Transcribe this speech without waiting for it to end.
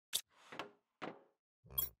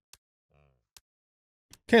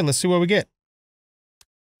Okay, let's see what we get.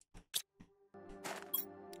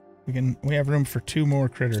 We have room for 2 more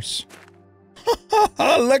critters.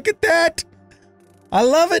 Look at that! I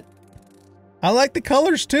love it! I like the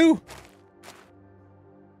colors too.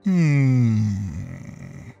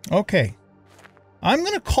 Okay. I'm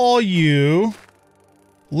gonna call you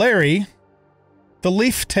Larry the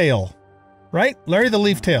Leaf Tail. Right? Larry the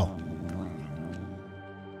Leaf Tail.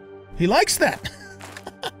 He likes that.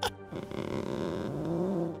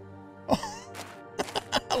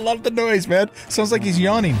 I love the noise, man. Sounds like he's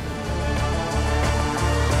yawning.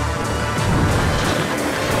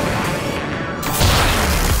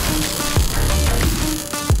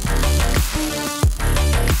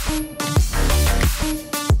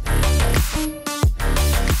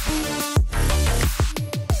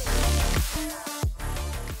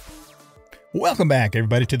 Welcome back,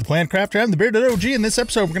 everybody, to the Plant Crafter. I'm the Bearded OG. In this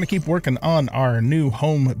episode, we're going to keep working on our new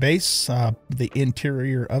home base, the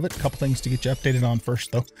interior of it. A couple things to get you updated on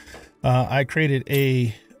first, though. I created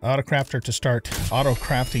a auto crafter to start auto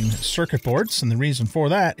crafting circuit boards, and the reason for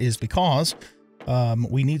that is because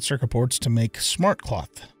we need circuit boards to make smart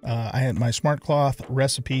cloth. I had my smart cloth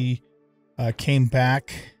recipe came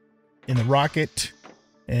back in the rocket,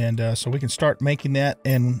 and so we can start making that.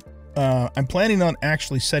 And I'm planning on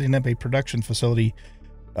actually setting up a production facility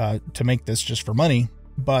to make this just for money,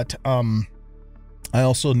 but I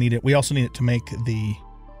also need it. We also need it to make the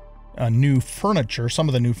new furniture, some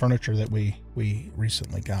of the new furniture that we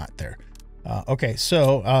recently got there. Okay,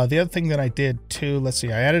 so the other thing that I did too, let's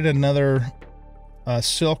see, I added another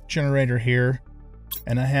silk generator here,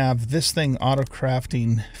 and I have this thing auto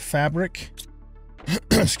crafting fabric.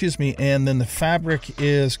 Excuse me, and then the fabric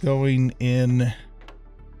is going in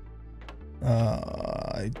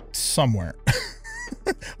somewhere.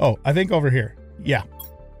 Oh, I think over here. Yeah,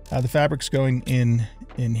 the fabric's going in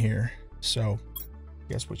here. So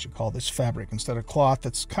I guess we should call this fabric instead of cloth.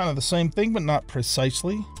 That's kind of the same thing, but not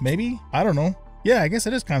precisely. Maybe, I don't know. Yeah, I guess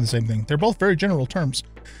it is kind of the same thing. They're both very general terms.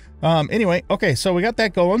 Anyway, okay, so we got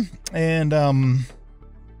that going, and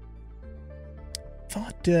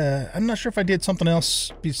thought I'm not sure if I did something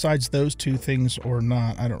else besides those two things or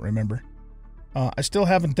not. I don't remember. I still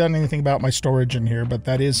haven't done anything about my storage in here, but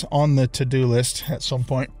that is on the to-do list at some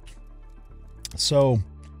point. So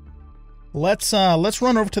let's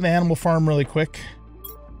run over to the animal farm really quick,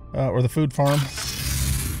 or the food farm.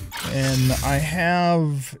 And I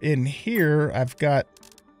have in here, I've got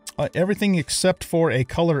everything except for a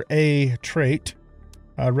color A trait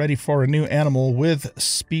ready for a new animal with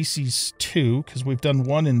species 2, because we've done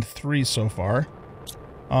 1 and 3 so far.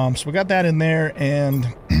 So we got that in there,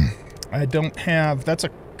 and I don't have, that's a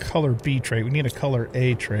color B trait. We need a color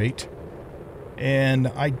A trait. And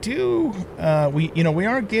I do, we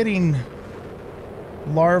are getting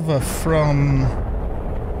larvae from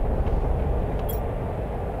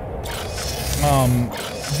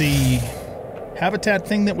the habitat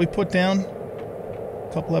thing that we put down a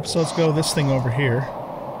couple episodes ago, this thing over here.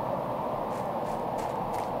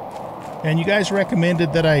 And you guys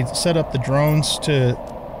recommended that I set up the drones to...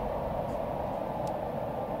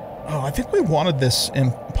 Oh, I think we wanted this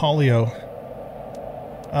in Polio.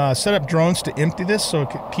 Set up drones to empty this so it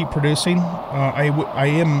could keep producing. I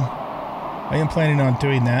am planning on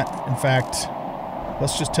doing that. In fact,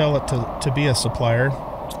 let's just tell it to be a supplier.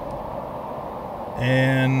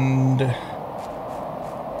 And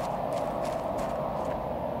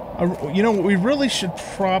you know, we really should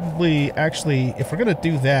probably actually, if we're going to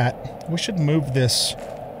do that, we should move this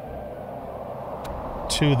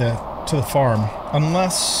to the farm.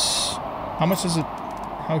 Unless, how much is it?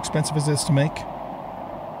 How expensive is this to make?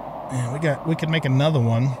 Yeah, we could make another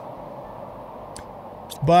one.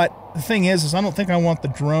 But the thing is I don't think I want the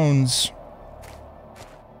drones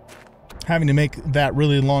having to make that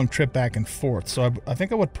really long trip back and forth. So I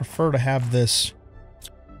think I would prefer to have this.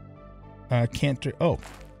 Oh,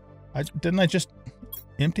 didn't I just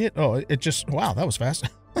empty it? Oh, it just, wow, that was fast.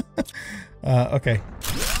 Okay.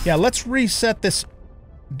 Yeah, let's reset this.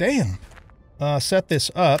 Damn. Set this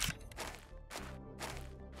up.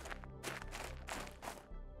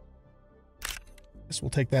 Guess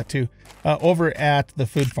we'll take that too. Over at the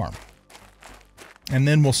food farm. And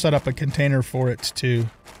then we'll set up a container for it to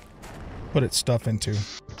put its stuff into.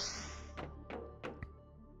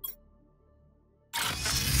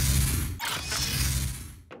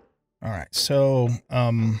 All right, so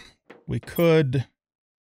we could...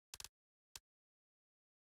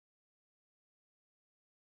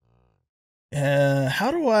 how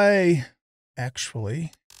do I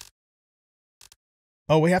actually...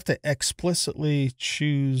 Oh, we have to explicitly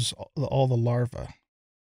choose all the larvae.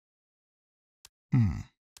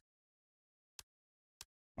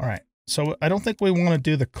 All right. So I don't think we want to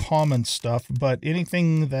do the common stuff, but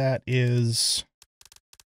anything that is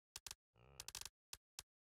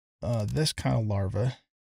this kind of larva,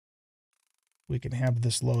 we can have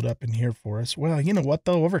this load up in here for us. Well, you know what,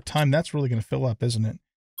 though? Over time, that's really going to fill up, isn't it?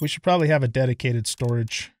 We should probably have a dedicated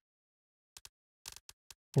storage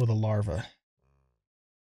for the larva.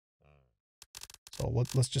 So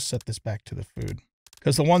let's just set this back to the food.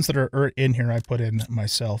 Because the ones that are in here, I put in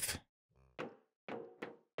myself.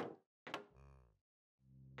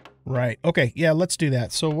 Right. Okay. Yeah, let's do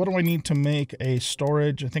that. So what do I need to make a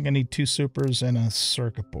storage? I think I need 2 supers and a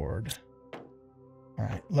circuit board. All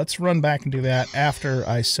right. Let's run back and do that after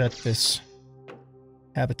I set this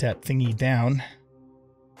habitat thingy down.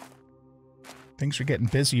 Things are getting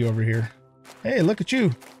busy over here. Hey, look at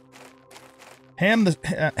you. Ham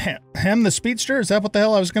the Speedster? Is that what the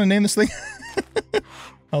hell I was going to name this thing?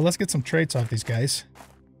 Oh, let's get some traits off these guys.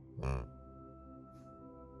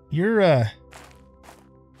 You're,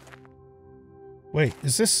 wait,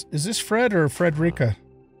 is this Fred or Frederica?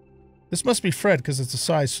 This must be Fred because it's a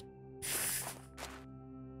size...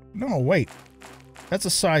 No, wait. That's a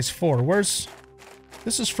size 4. Where's...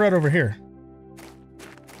 This is Fred over here.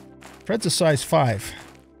 Fred's a size 5.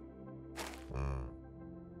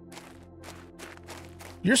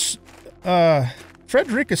 You're...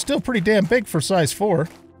 Frederica's still pretty damn big for size 4.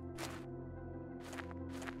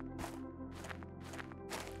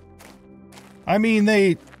 I mean,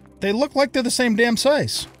 they look like they're the same damn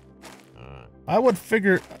size. I would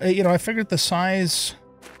figure, you know, I figured the size...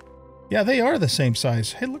 Yeah, they are the same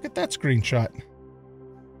size. Hey, look at that screenshot.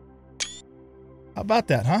 How about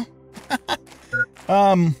that, huh?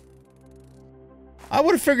 I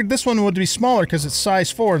would have figured this one would be smaller because it's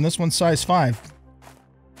size 4 and this one's size 5.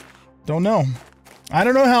 Don't know. I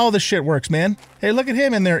don't know how all this shit works, man. Hey, look at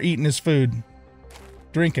him in there eating his food.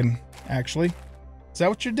 Drinking, actually. Is that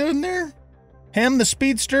what you're doing there? Ham the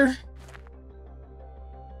Speedster?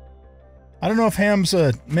 I don't know if Ham's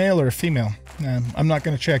a male or a female. I'm not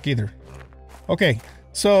going to check either. Okay,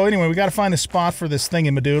 so anyway, we got to find a spot for this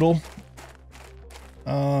thingamadoodle.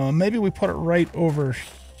 Maybe we put it right over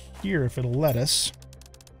here if it'll let us.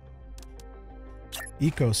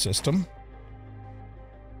 Ecosystem.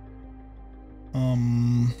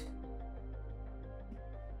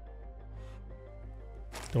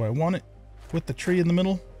 Do I want it with the tree in the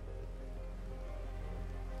middle?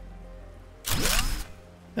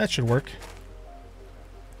 That should work.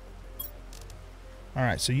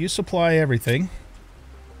 Alright, so you supply everything.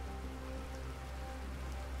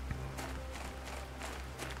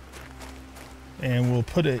 And we'll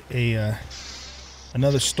put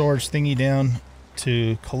another storage thingy down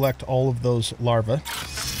to collect all of those larvae.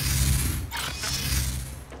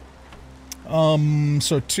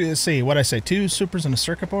 So let's see, what'd I say? 2 supers and a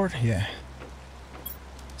circuit board? Yeah.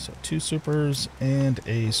 So 2 supers and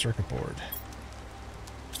a circuit board.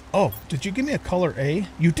 Oh, did you give me a color A?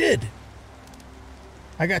 You did!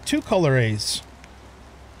 I got 2 color A's.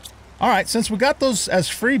 Alright, since we got those as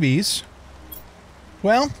freebies...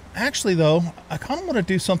 Well, actually though, I kind of want to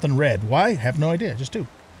do something red. Why? I have no idea. Just do.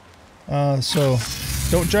 So,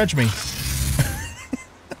 don't judge me.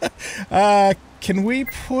 Can we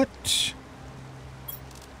put...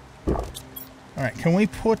 Alright, can we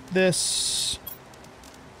put this...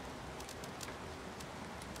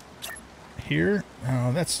 here?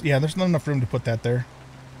 Oh, that's... Yeah, there's not enough room to put that there.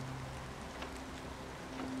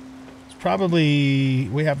 It's probably...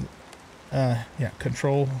 We have... yeah,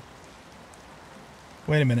 control...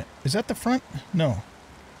 Wait a minute. Is that the front? No.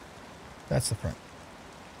 That's the front.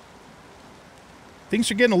 Things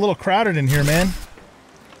are getting a little crowded in here, man.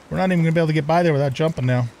 We're not even going to be able to get by there without jumping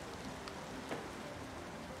now.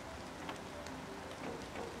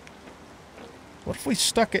 What if we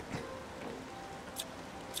stuck it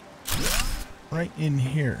right in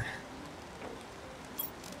here?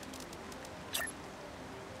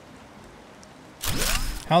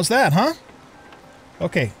 How's that, huh?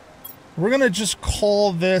 Okay. We're going to just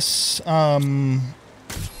call this, yeah,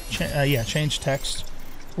 change text.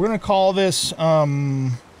 We're going to call this,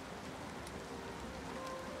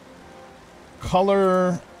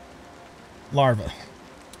 color larva.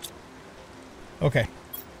 Okay.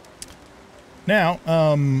 Now,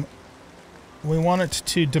 we want it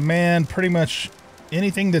to demand pretty much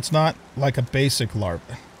anything that's not like a basic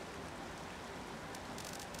larva.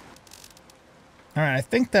 Alright, I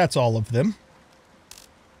think that's all of them.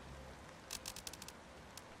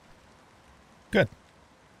 Good.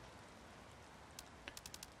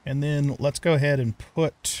 And then let's go ahead and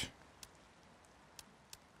put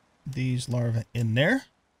these larvae in there.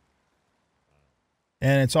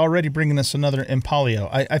 And it's already bringing us another Impalio.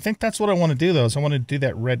 I think that's what I want to do, though, is I want to do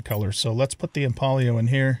that red color. So let's put the Impalio in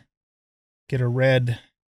here. Get a red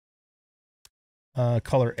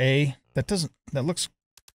color A. That looks...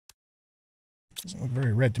 doesn't look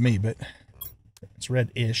very red to me, but it's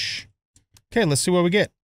red-ish. Okay, let's see what we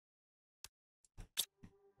get.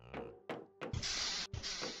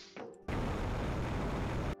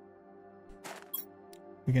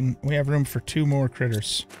 We have room for 2 more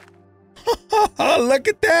critters. Look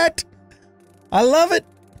at that! I love it!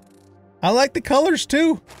 I like the colors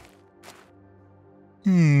too.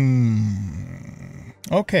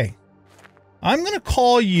 Okay. I'm gonna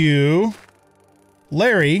call you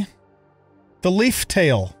Larry the Leaf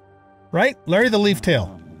Tail. Right? Larry the Leaf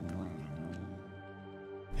Tail.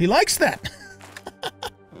 He likes that.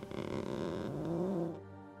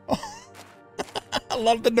 I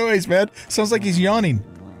love the noise, man. Sounds like he's yawning.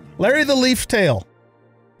 Larry the Leaf Tail.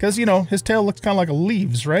 Because, you know, his tail looks kind of like a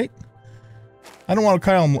leaves, right? I don't want to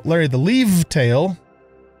call him Larry the Leaf Tail.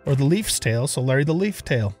 Or the Leaf's Tail, so Larry the Leaf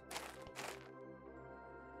Tail.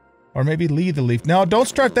 Or maybe Lee the Leaf. Now, don't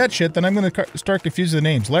start that shit, then I'm going to start confusing the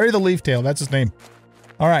names. Larry the Leaf Tail, that's his name.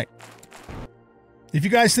 Alright. If you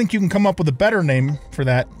guys think you can come up with a better name for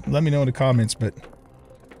that, let me know in the comments, but...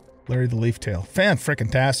 Larry the Leaf Tail.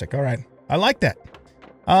 Fan-frickin-tastic. Alright. I like that.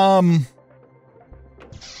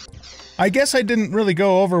 I guess I didn't really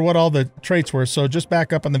go over what all the traits were, so just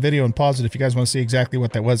back up on the video and pause it if you guys want to see exactly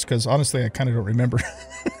what that was, because honestly, I kind of don't remember.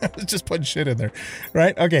 I was just putting shit in there.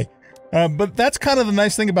 Right? Okay. But that's kind of the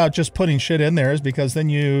nice thing about just putting shit in there, is because then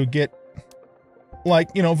you get, like,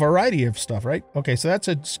 you know, variety of stuff, right? Okay, so that's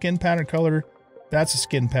a skin pattern color. That's a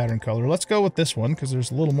skin pattern color. Let's go with this one, because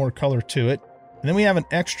there's a little more color to it. And then we have an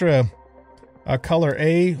extra color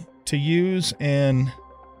A to use, and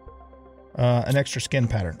an extra skin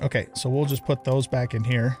pattern. Okay, so we'll just put those back in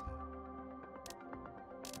here.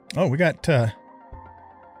 Oh, we got...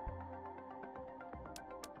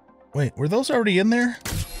 Wait, were those already in there?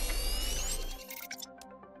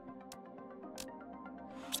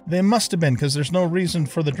 They must have been, because there's no reason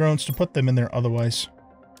for the drones to put them in there otherwise.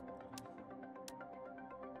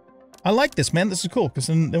 I like this, man. This is cool, because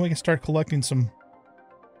then we can start collecting some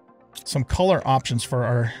color options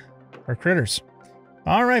for our critters.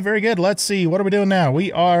 All right, very good. Let's see. What are we doing now?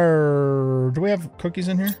 We are... Do we have cookies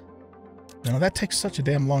in here? No, that takes such a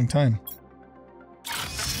damn long time.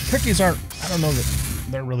 Cookies aren't... I don't know that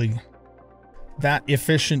they're really that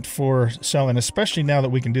efficient for selling, especially now that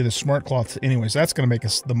we can do the smart cloths anyways. That's going to make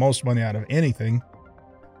us the most money out of anything.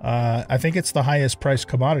 I think it's the highest priced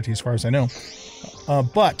commodity as far as I know.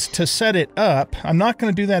 But to set it up, I'm not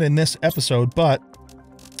going to do that in this episode, but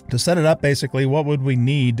to set it up, basically, what would we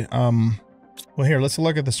need? Well, here, let's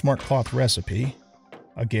look at the smart cloth recipe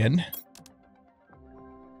again.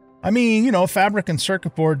 I mean, you know, fabric and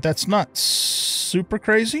circuit board, that's not super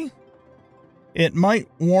crazy. It might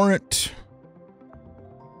warrant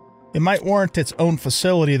its own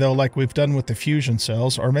facility, though, like we've done with the fusion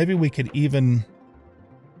cells, or maybe we could even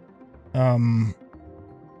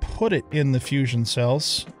put it in the fusion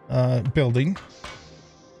cells building.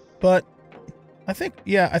 But I think,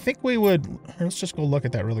 yeah, I think we would... Let's just go look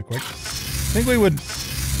at that really quick. I think we would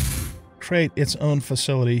create its own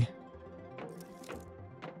facility.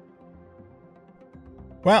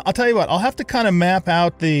 Well, I'll tell you what. I'll have to kind of map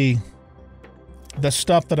out the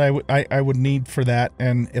stuff that I would need for that,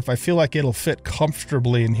 and if I feel like it'll fit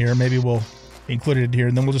comfortably in here, maybe we'll include it in here,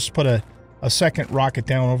 and then we'll just put a second rocket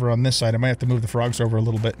down over on this side. I might have to move the frogs over a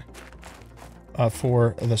little bit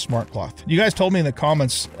for the smart cloth. You guys told me in the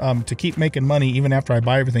comments to keep making money even after I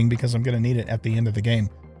buy everything, because I'm going to need it at the end of the game.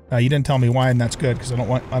 You didn't tell me why, and that's good, because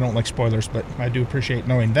I don't like spoilers, but I do appreciate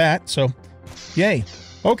knowing that, so yay.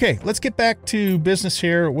 Okay, let's get back to business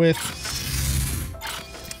here with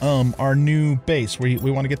our new base. We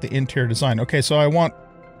want to get the interior design. Okay, so I want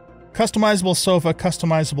customizable sofa,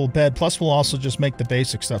 customizable bed, plus we'll also just make the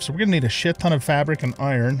basic stuff. So we're going to need a shit ton of fabric and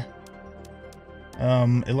iron.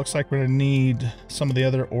 It looks like we're going to need some of the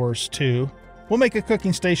other ores too. We'll make a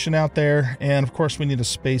cooking station out there, and of course we need a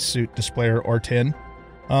spacesuit displayer or 10.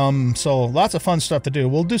 So lots of fun stuff to do.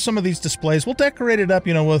 We'll do some of these displays. We'll decorate it up,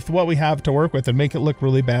 you know, with what we have to work with and make it look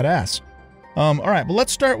really badass. All right, but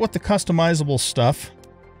let's start with the customizable stuff.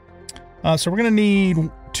 So we're going to need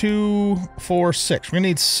 2, 4, 6. We're going to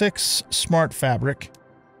need 6 smart fabric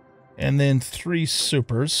and then 3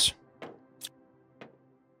 supers.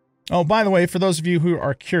 Oh, by the way, for those of you who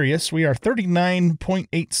are curious, we are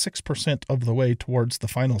 39.86% of the way towards the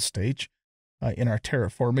final stage in our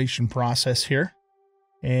terraformation process here.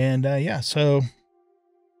 And yeah, so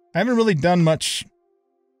I haven't really done much,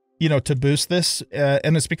 you know, to boost this,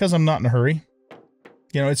 and it's because I'm not in a hurry.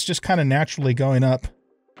 You know, it's just kind of naturally going up.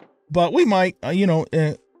 But we might, you know,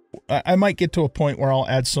 I might get to a point where I'll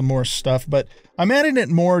add some more stuff, but I'm adding it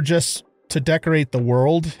more just to decorate the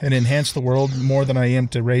world and enhance the world more than I am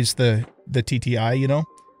to raise the TTI, you know?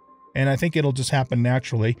 And I think it'll just happen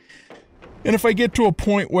naturally. And if I get to a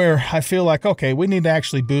point where I feel like, okay, we need to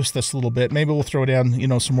actually boost this a little bit, maybe we'll throw down, you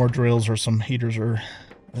know, some more drills or some heaters or,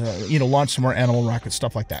 you know, launch some more animal rockets,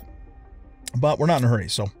 stuff like that. But we're not in a hurry,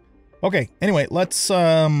 so. Okay, anyway, let's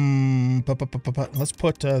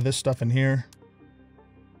put this stuff in here.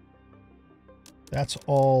 That's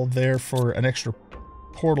all there for an extra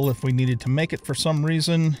portal if we needed to make it for some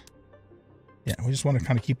reason. Yeah, we just want to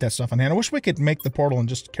kind of keep that stuff on hand. I wish we could make the portal and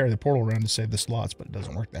just carry the portal around to save the slots, but it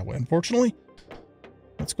doesn't work that way, unfortunately.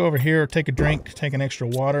 Let's go over here, take a drink, take an extra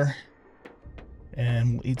water,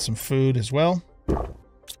 and we'll eat some food as well.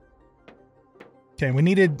 Okay, we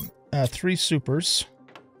needed 3 supers.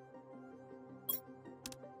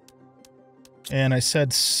 And I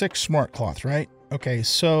said 6 smart cloth, right? Okay,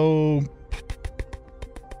 so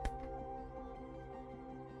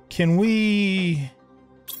can we...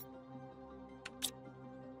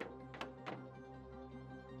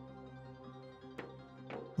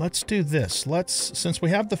 Let's do this. Since we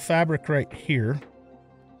have the fabric right here,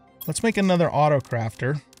 let's make another auto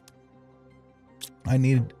crafter. I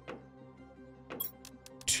need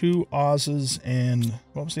 2 Oz's and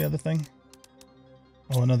what was the other thing?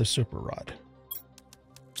 Oh, another super rod.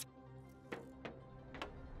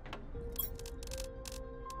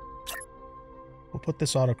 We'll put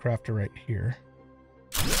this auto crafter right here.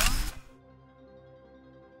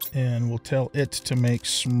 And we'll tell it to make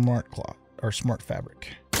smart cloth or smart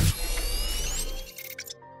fabric.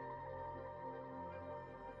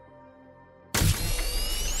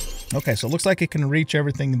 Okay, so it looks like it can reach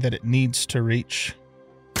everything that it needs to reach.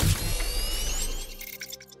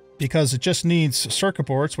 Because it just needs circuit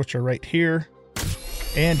boards, which are right here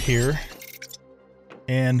and here,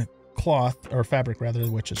 and cloth, or fabric rather,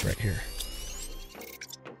 which is right here.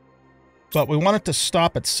 But we want it to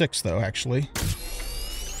stop at 6 though, actually.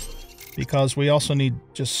 Because we also need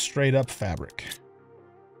just straight up fabric.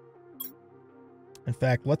 In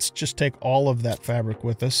fact, let's just take all of that fabric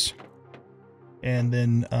with us. And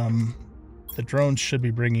then the drones should be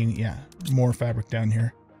bringing, yeah, more fabric down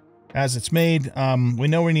here. As it's made, we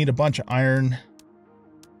know we need a bunch of iron.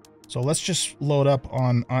 So let's just load up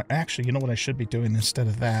on... actually, you know what I should be doing instead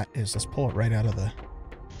of that is let's pull it right out of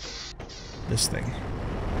this thing.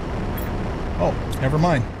 Oh, never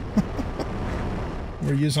mind.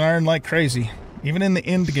 We're using iron like crazy. Even in the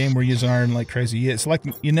end game, we're using iron like crazy. It's like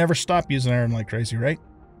you never stop using iron like crazy, right?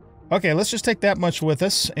 Okay, let's just take that much with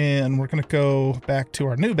us, and we're going to go back to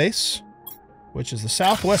our new base, which is the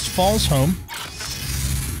Southwest Falls home.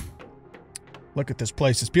 Look at this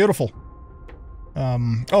place. It's beautiful.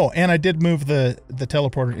 Oh, and I did move the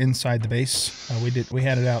teleporter inside the base. We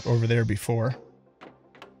had it out over there before.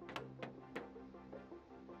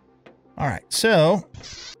 All right, so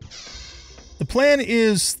the plan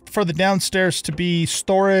is for the downstairs to be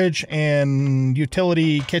storage and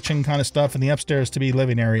utility kitchen kind of stuff, and the upstairs to be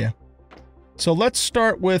living area. So let's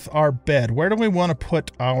start with our bed. Where do we want to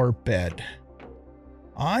put our bed?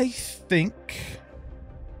 I think...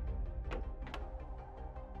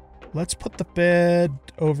 let's put the bed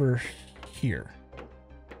over here.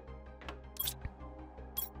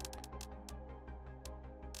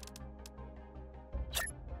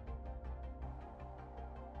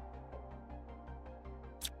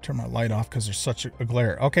 Turn my light off because there's such a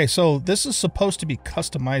glare. Okay, so this is supposed to be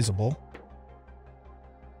customizable.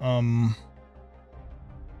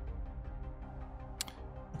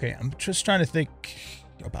 Okay, I'm just trying to think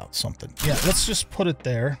about something. Yeah, let's just put it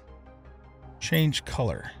there. Change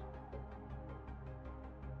color.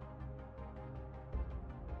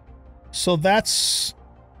 So that's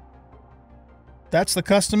the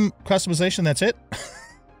customization. That's it.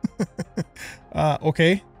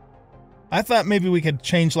 Okay. I thought maybe we could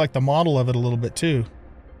change like the model of it a little bit too.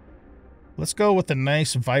 Let's go with a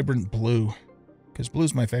nice vibrant blue, because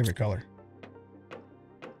blue's my favorite color.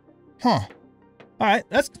 Huh. All right,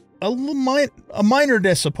 that's a minor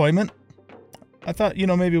disappointment. I thought, you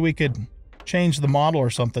know, maybe we could change the model or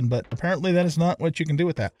something, but apparently that is not what you can do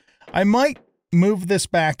with that. I might move this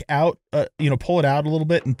back out, you know, pull it out a little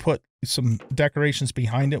bit and put some decorations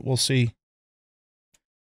behind it. We'll see.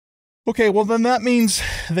 Okay, well then that means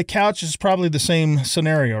the couch is probably the same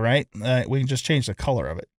scenario, right? We can just change the color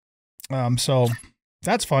of it. So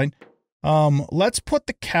that's fine. Let's put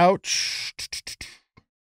the couch...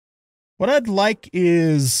 What I'd like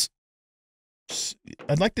is...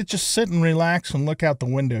 I'd like to just sit and relax and look out the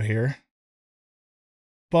window here.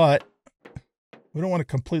 But We don't want to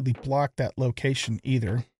completely block that location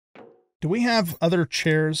either. Do we have other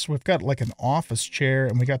chairs? We've got like an office chair,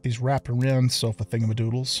 and we got these wraparound sofa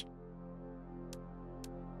thingamadoodles.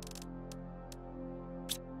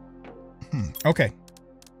 Okay.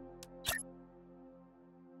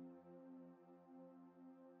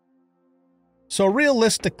 So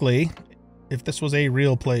realistically, if this was a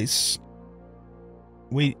real place,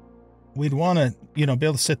 we'd want to, you know, be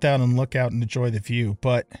able to sit down and look out and enjoy the view,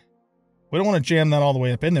 but we don't want to jam that all the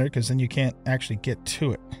way up in there because then you can't actually get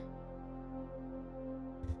to it.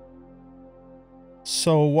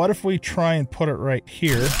 So what if we try and put it right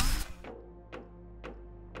here?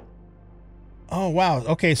 Oh, wow.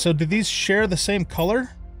 Okay, so do these share the same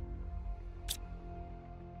color?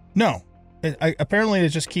 No. Apparently it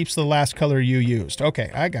just keeps the last color you used. Okay,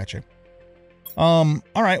 I got you. All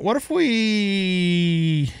right, what if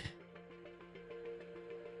we...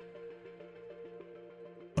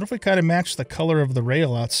 What if we kind of match the color of the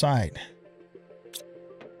rail outside?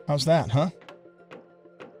 How's that, huh?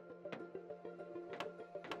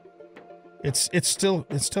 It's still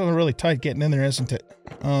really tight getting in there, isn't it?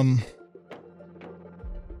 Can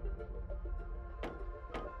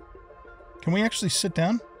we actually sit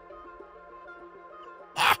down?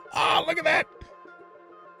 Look at that.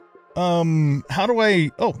 How do I...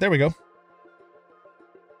 Oh, there we go.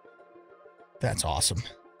 That's awesome.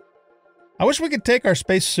 I wish we could take our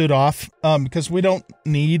spacesuit off, because we don't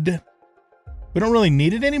really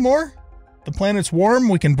need it anymore. The planet's warm,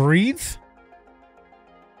 we can breathe.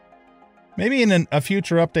 Maybe in a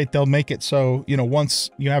future update they'll make it so, you know, once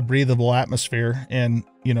you have breathable atmosphere and,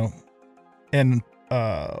 you know, and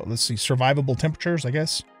let's see, survivable temperatures, I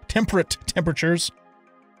guess. Temperate temperatures,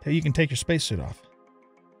 that you can take your spacesuit off.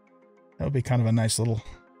 That would be kind of a nice little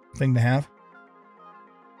thing to have.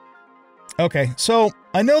 Okay, so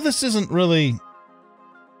I know this isn't really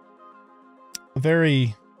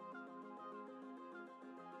very...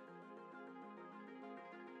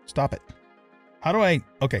 Stop it. How do I...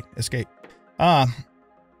 Okay, escape.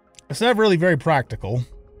 It's not really very practical,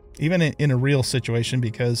 even in a real situation,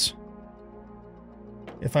 because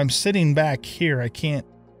if I'm sitting back here, I can't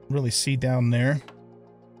really see down there.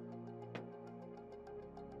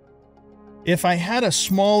 If I had a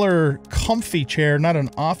smaller, comfy chair, not an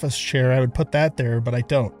office chair, I would put that there, but I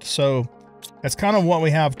don't. So that's kind of what we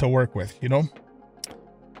have to work with, you know?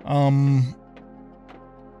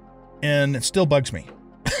 And it still bugs me.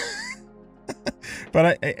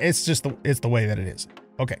 But it's just it's the way that it is.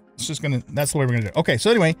 Okay, it's just that's the way we're gonna do it. Okay, so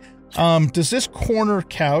anyway, does this corner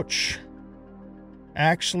couch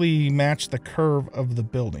actually match the curve of the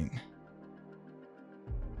building?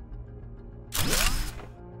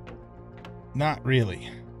 Not really.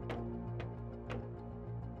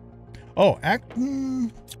 Oh,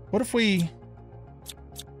 what if we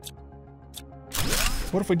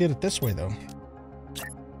did it this way, though?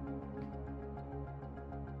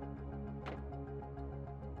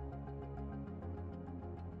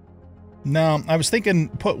 No, I was thinking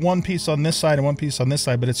put one piece on this side and one piece on this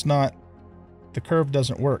side, but it's not. The curve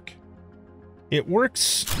doesn't work. It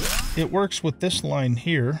works with this line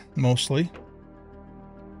here, mostly.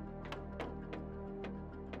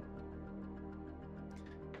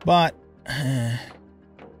 But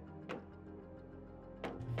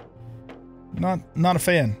not a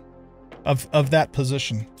fan of that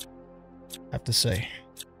position, I have to say.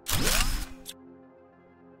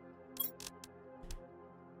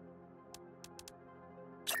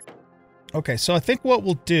 Okay, so I think what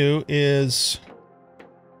we'll do is...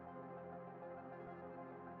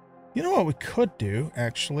 You know what we could do,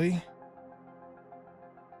 actually?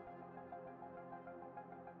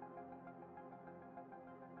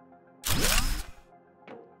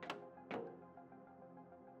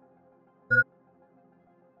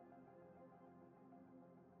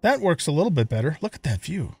 That works a little bit better. Look at that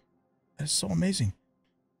view. That is so amazing.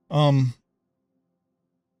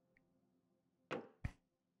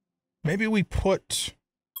 Maybe we put...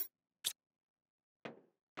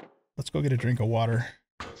 Let's go get a drink of water.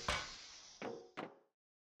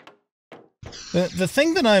 The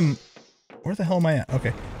thing that I'm... Where the hell am I at?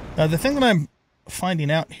 Okay. The thing that I'm finding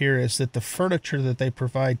out here is that the furniture that they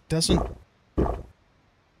provide doesn't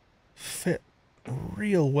fit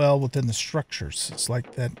real well within the structures. It's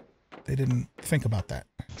like that they didn't think about that.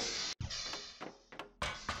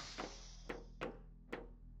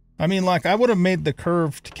 I mean, like, I would have made the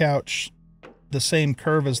curved couch the same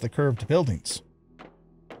curve as the curved buildings.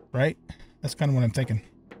 Right? That's kind of what I'm thinking.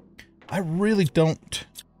 I really don't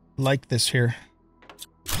like this here.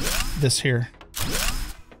 This here.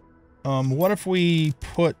 What if we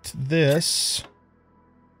put this...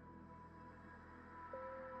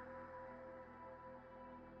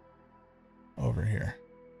 over here.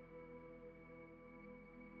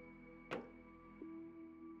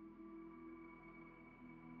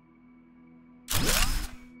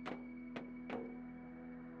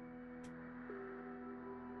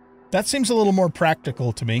 That seems a little more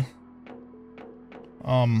practical to me.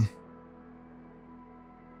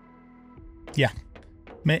 Yeah.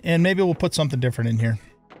 And maybe we'll put something different in here.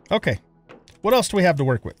 Okay. What else do we have to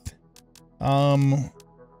work with?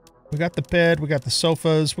 We got the bed, we got the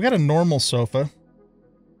sofas, we got a normal sofa.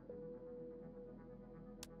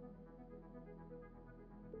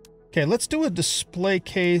 Okay, let's do a display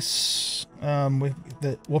case.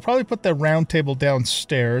 We'll probably put the round table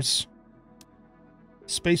downstairs.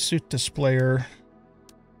 Spacesuit displayer.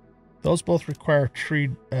 Those both require tree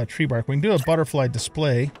bark. We can do a butterfly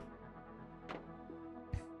display.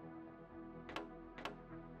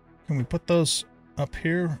 Can we put those up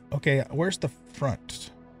here? Okay, where's the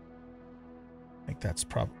front? I think that's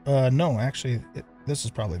probably... no, actually, this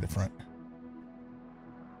is probably the front.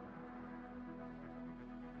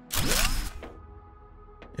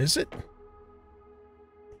 Is it?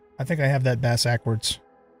 I think I have that backwards.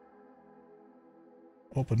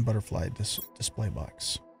 Open butterfly display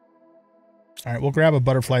box. All right, we'll grab a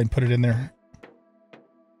butterfly and put it in there.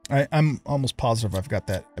 I'm almost positive I've got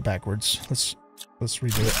that backwards. Let's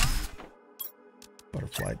redo it.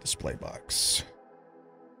 Butterfly display box.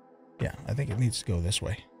 Yeah, I think it needs to go this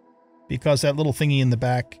way. Because that little thingy in the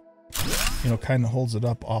back, you know, kind of holds it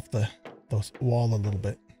up off the wall a little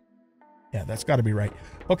bit. Yeah, that's got to be right.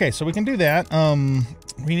 Okay, so we can do that.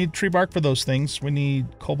 We need tree bark for those things. We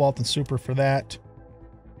need cobalt and super for that.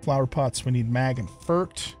 Flower pots, we need mag and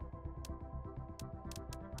fert.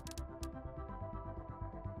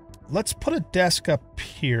 Let's put a desk up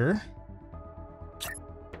here.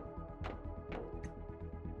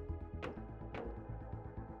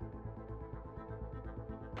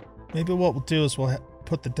 Maybe what we'll do is we'll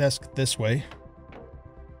put the desk this way.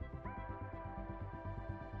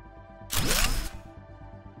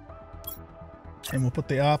 And we'll put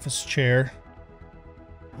the office chair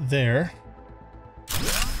there.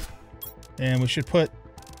 And we should put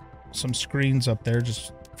some screens up there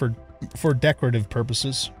just for decorative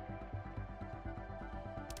purposes.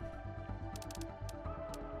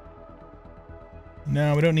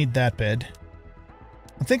 No, we don't need that bed.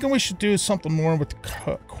 I'm thinking we should do something more with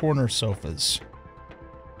the corner sofas.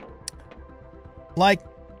 Like,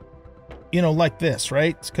 you know, like this,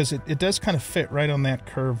 right? Because it does kind of fit right on that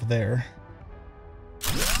curve there.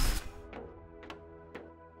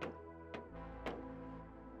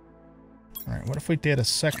 All right, what if we did a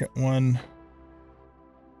second one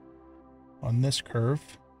on this curve?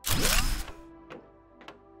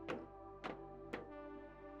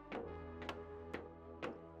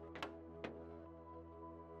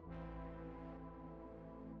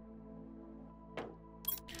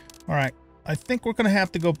 All right, I think we're going to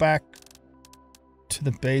have to go back to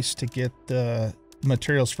the base to get the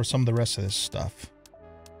materials for some of the rest of this stuff.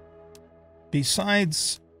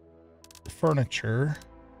 Besides furniture,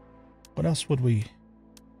 what else could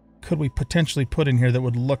we potentially put in here that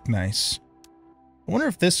would look nice? I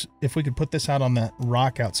wonder if we could put this out on that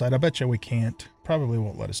rock outside. I bet you we can't. Probably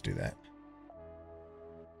won't let us do that.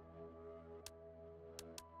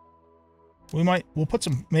 We'll put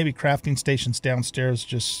some maybe crafting stations downstairs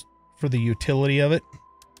just for the utility of it.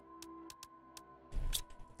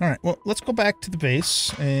 All right, well, let's go back to the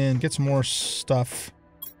base and get some more stuff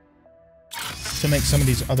to make some of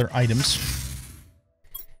these other items.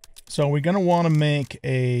 So we're going to want to make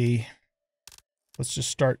a... Let's just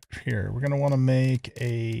start here. We're going to want to make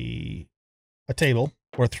a table,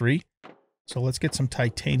 or 3. So let's get some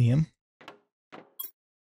titanium.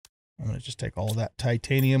 I'm going to just take all of that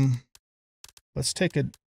titanium. Let's take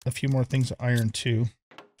a few more things of iron, too.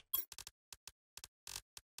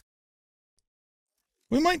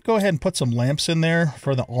 We might go ahead and put some lamps in there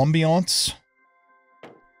for the ambiance.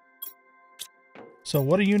 So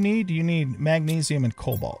what do you need? You need magnesium and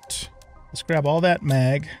cobalt. Let's grab all that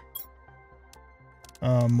mag.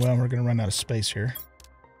 Well, we're going to run out of space here.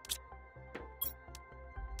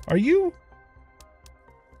 Are you...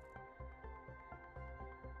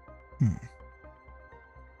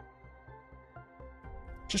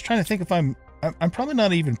 Just trying to think if I'm probably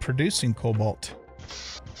not even producing cobalt.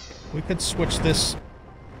 We could switch this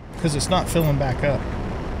because it's not filling back up.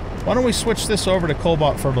 Why don't we switch this over to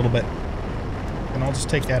cobalt for a little bit? And I'll just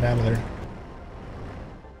take that out of there.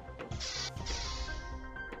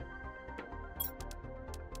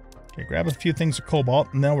 Okay, grab a few things of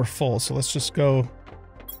cobalt, and now we're full. So let's just go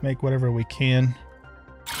make whatever we can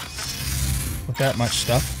with that much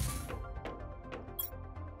stuff.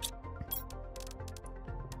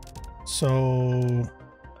 So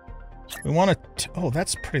we want to... Oh,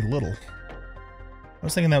 that's pretty little. I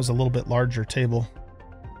was thinking that was a little bit larger table.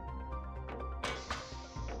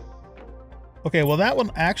 Okay, well that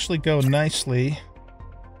will actually go nicely.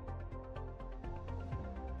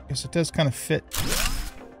 Because it does kind of fit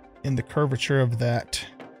in the curvature of that,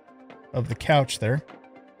 of the couch there.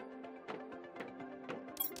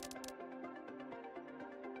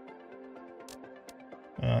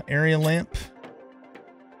 Area lamp.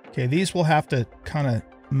 Okay, these we'll have to kind of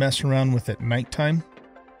mess around with at nighttime.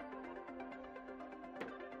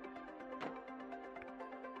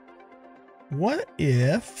 What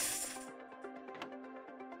if...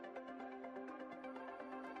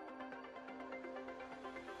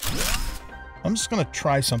 I'm just going to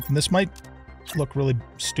try something. This might look really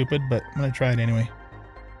stupid, but I'm going to try it anyway.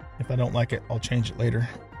 If I don't like it, I'll change it later.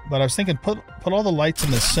 But I was thinking put all the lights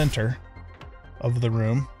in the center of the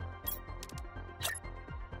room.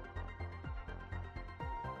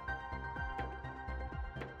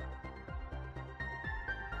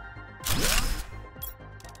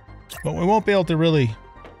 But we won't be able to really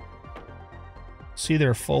see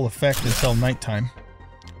their full effect until nighttime.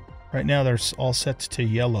 Right now they're all set to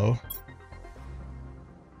yellow.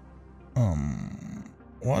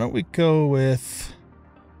 Why don't we go with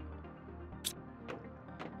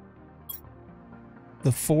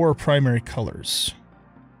the 4 primary colors?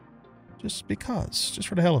 Just because, just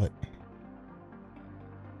for the hell of it.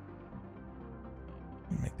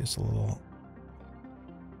 Make this a little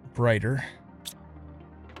brighter.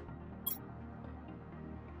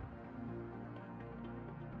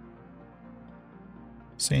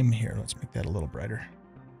 Same here. Let's make that a little brighter.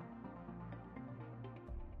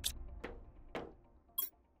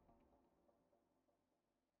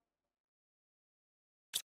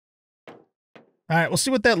 All right, we'll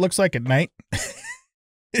see what that looks like at night.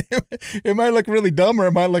 It might look really dumb or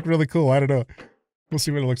it might look really cool. I don't know. We'll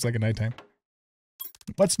see what it looks like at nighttime.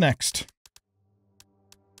 What's next?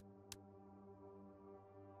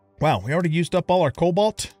 Wow, we already used up all our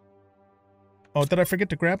cobalt. Oh, did I forget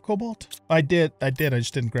to grab cobalt? I did. I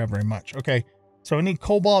just didn't grab very much. Okay, so we need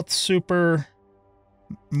cobalt, super,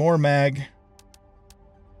 more mag.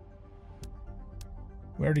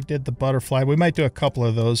 We already did the butterfly. We might do a couple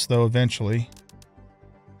of those, though, eventually.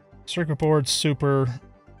 Circuit board, super,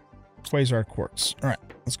 quasar quartz. All right,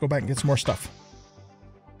 let's go back and get some more stuff.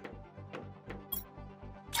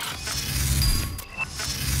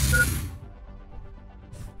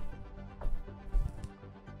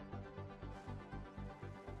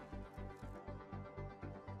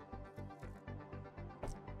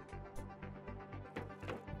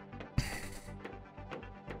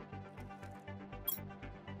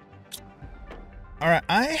 All right,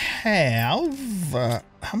 I have,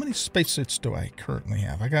 how many spacesuits do I currently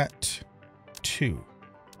have? I got 2.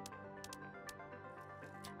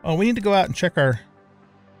 Oh, we need to go out and check our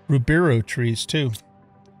Rubiru trees too.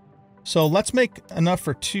 So let's make enough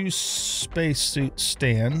for 2 spacesuit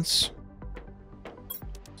stands.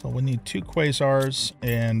 So we need 2 quasars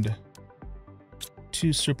and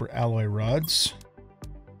 2 super alloy rods.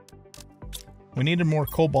 We needed more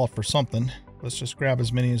cobalt for something. Let's just grab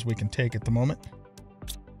as many as we can take at the moment.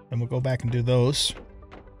 And we'll go back and do those.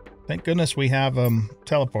 Thank goodness we have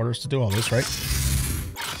teleporters to do all this, right?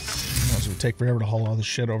 Otherwise it would take forever to haul all this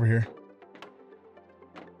shit over here.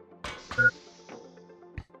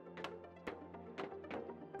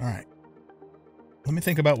 Alright. Let me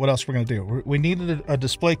think about what else we're going to do. We needed a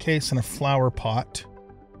display case and a flower pot.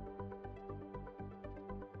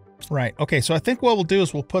 Right. Okay, so I think what we'll do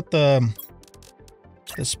is we'll put the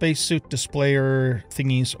spacesuit displayer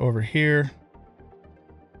thingies over here.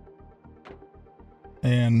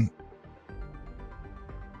 And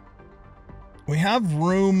we have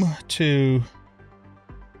room to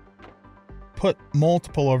put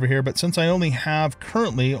multiple over here, but since I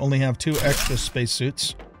currently only have 2 extra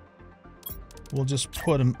spacesuits, we'll just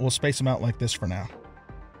put them, we'll space them out like this for now.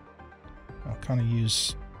 I'll kind of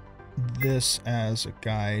use this as a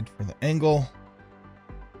guide for the angle.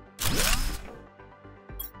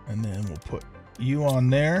 And then we'll put you on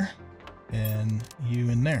there and you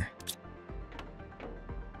in there.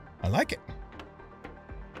 I like it.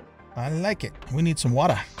 I like it. We need some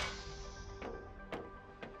water.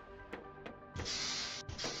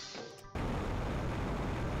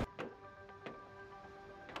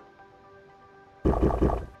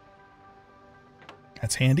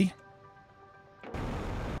 That's handy.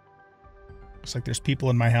 Looks like there's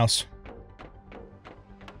people in my house.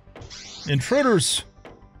 Intruders!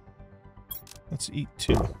 Let's eat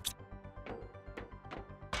 2.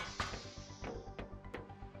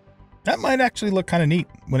 That might actually look kind of neat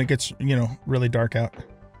when it gets, you know, really dark out.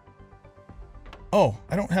 Oh,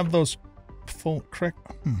 I don't have those full correct.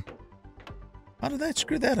 How did I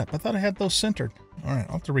screw that up? I thought I had those centered. All right,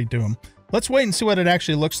 I'll have to redo them. Let's wait and see what it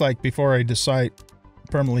actually looks like before I decide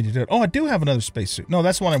permanently to do it. Oh, I do have another spacesuit. No,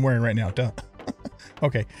 that's the one I'm wearing right now. Duh.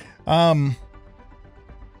 Okay.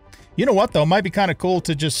 You know what, though? It might be kind of cool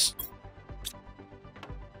to just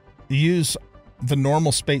use the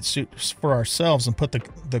normal spacesuits for ourselves and put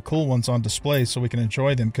the cool ones on display so we can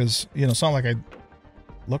enjoy them, because, you know, it's not like I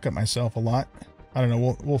look at myself a lot. I don't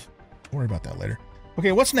know. We'll worry about that later.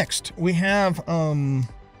 Okay, what's next? We have the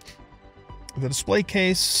display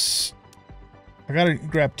case. I gotta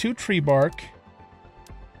grab 2 tree bark.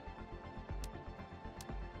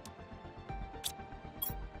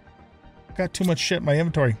 Got too much shit in my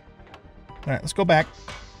inventory. All right, let's go back.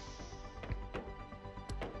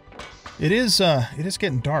 It is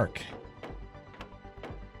getting dark.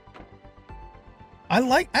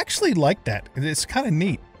 I actually like that. It's kind of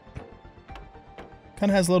neat. Kind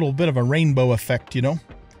of has a little bit of a rainbow effect, you know.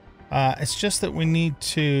 It's just that we need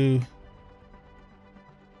to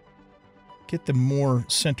get them more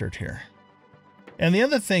centered here. And the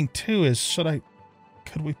other thing too is,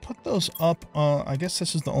 could we put those up? I guess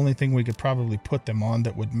this is the only thing we could probably put them on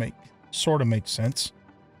that would sort of make sense,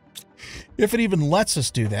 if it even lets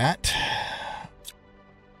us do that.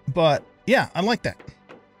 But yeah, I like that.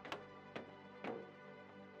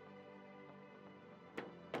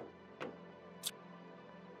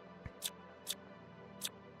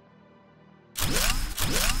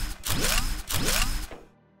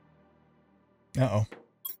 Uh-oh.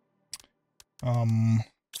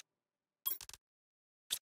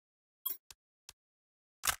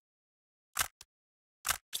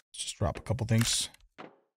 Just drop a couple things.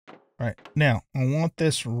 All right, now I want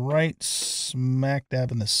this right smack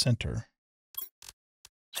dab in the center.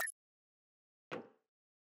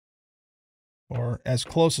 Or as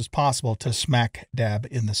close as possible to smack dab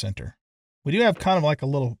in the center. We do have kind of like a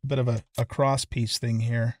little bit of a cross piece thing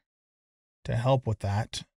here to help with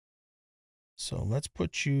that. So let's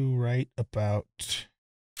put you right about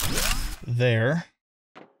there.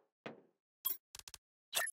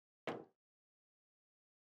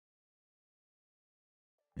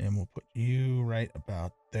 And we'll put you right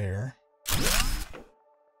about there.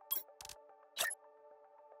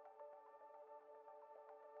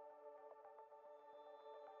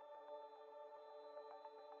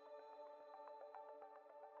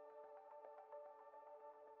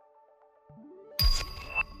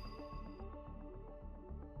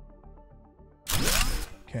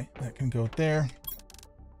 Okay, that can go there.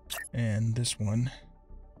 And this one.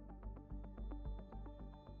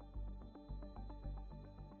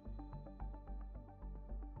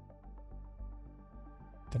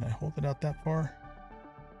 Did I hold it out that far?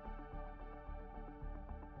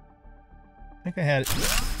 I think I had it. I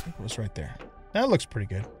think it was right there. That looks pretty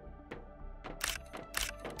good.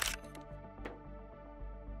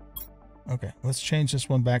 Okay, let's change this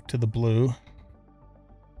one back to the blue.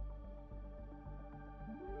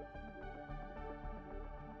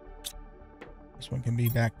 This one can be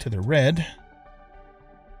back to the red.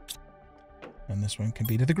 And this one can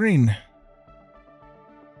be to the green.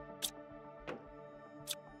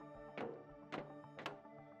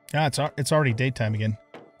 Ah, it's already daytime again.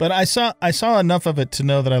 But I saw enough of it to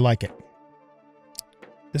know that I like it.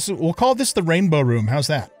 We'll call this the rainbow room. How's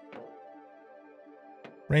that?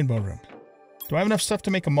 Rainbow room. Do I have enough stuff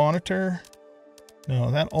to make a monitor?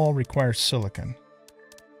 No, that all requires silicon.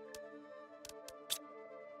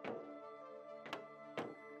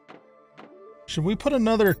 Should we put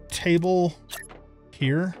another table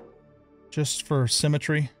here just for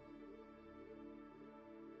symmetry?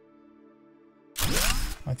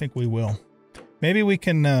 I think we will. Maybe we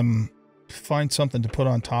can find something to put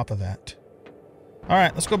on top of that. All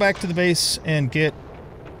right, let's go back to the base and get...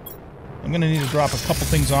 I'm going to need to drop a couple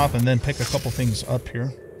things off and then pick a couple things up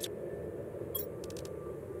here.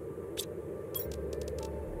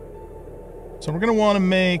 So we're going to want to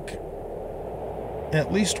make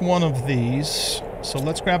at least one of these. So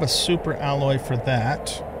let's grab a super alloy for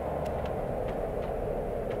that.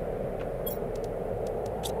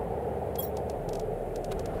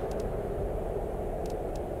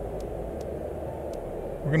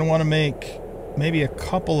 We're going to want to make maybe a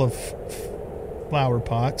couple of flower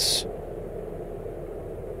pots.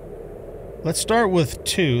 Let's start with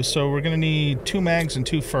 2. So we're going to need 2 mags and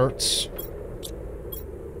 2 ferts.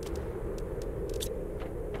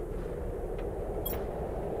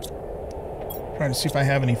 Trying to see if I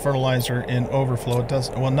have any fertilizer in overflow. It does.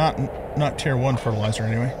 Well, not tier 1 fertilizer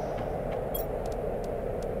anyway.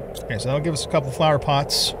 Okay, so that'll give us a couple flower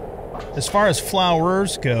pots. As far as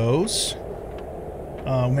flowers goes,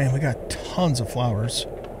 Oh man, we got tons of flowers.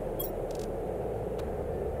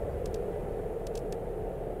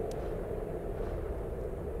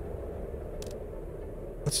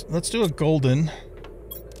 Let's do a golden,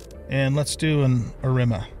 and let's do an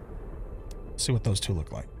Arima. See what those two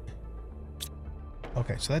look like.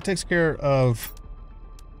 Okay, so that takes care of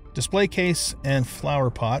display case and flower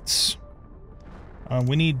pots.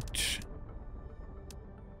 We need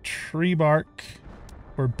tree bark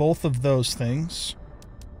for both of those things,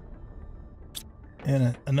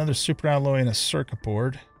 and another super alloy and a circuit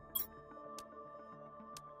board.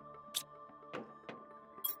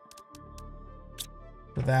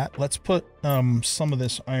 For that, let's put some of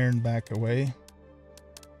this iron back away,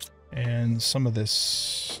 and some of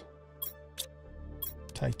this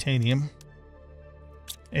titanium,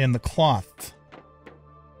 and the cloth.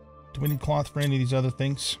 Do we need cloth for any of these other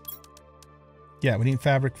things? Yeah, we need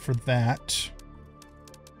fabric for that.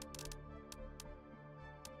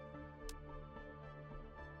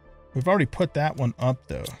 We've already put that one up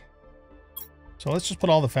though, so let's just put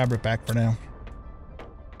all the fabric back for now.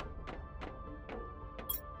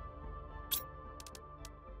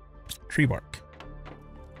 Tree bark.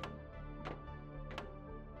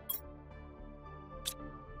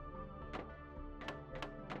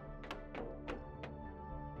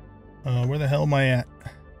 Where the hell am I at?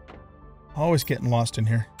 Always getting lost in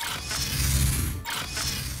here.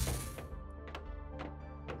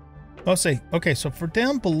 Oh, see. Okay, so for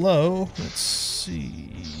down below, let's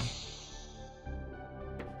see.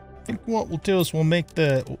 I think what we'll do is we'll make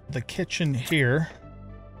the kitchen here.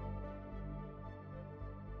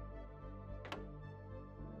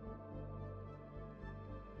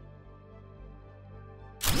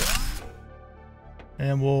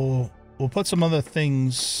 And we'll put some other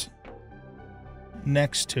things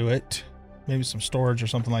next to it. Maybe some storage or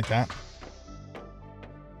something like that.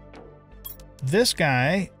 This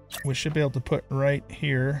guy, we should be able to put right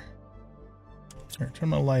here. Here, turn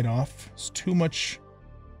my light off. It's too much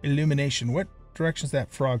illumination. What direction is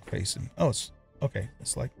that frog facing? Oh, it's okay.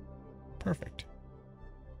 It's like perfect.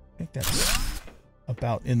 I think that's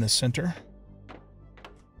about in the center.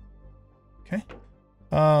 Okay.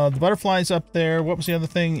 The butterfly's up there. What was the other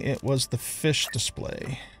thing? It was the fish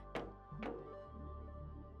display.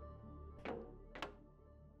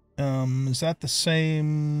 Is that the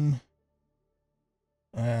same?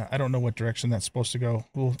 I don't know what direction that's supposed to go.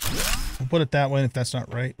 We'll put it that way, and if that's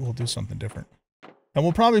not right, we'll do something different. And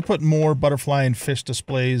we'll probably put more butterfly and fish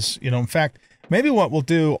displays. You know, in fact, maybe what we'll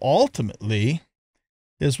do ultimately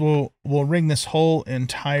is we'll ring this whole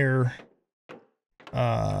entire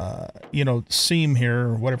you know, seam here,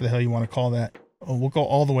 or whatever the hell you want to call that. Oh, we'll go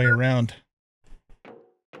all the way around.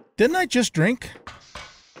 Didn't I just drink?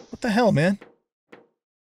 What the hell, man?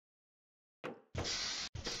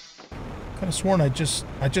 Could have sworn I just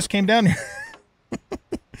came down here.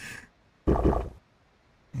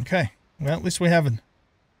 Okay. Well, at least we have an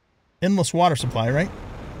endless water supply, right?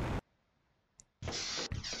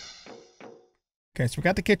 Okay, so we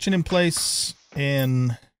got the kitchen in place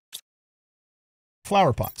and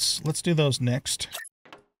flower pots. Let's do those next.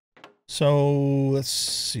 So let's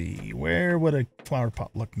see, where would a flower pot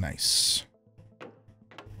look nice?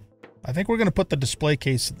 I think we're going to put the display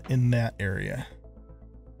case in that area.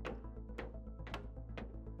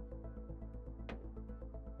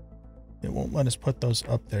 It won't let us put those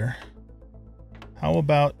up there. How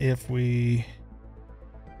about if we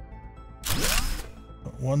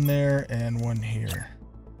put one there and one here?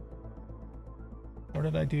 What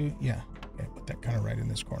did I do? Yeah. Okay, put that kind of right in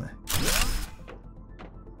this corner.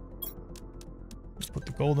 Put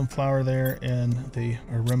the golden flower there and the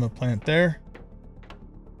Arima plant there.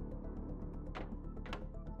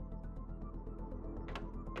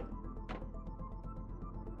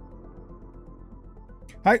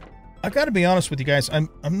 I got to be honest with you guys. I'm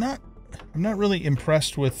not really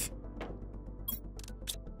impressed with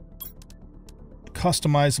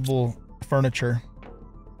customizable furniture.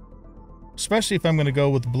 Especially if I'm going to go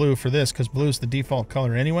with blue for this, because blue is the default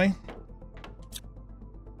color anyway.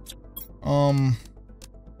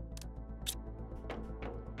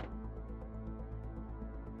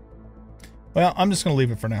 Well, I'm just going to leave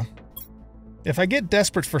it for now. If I get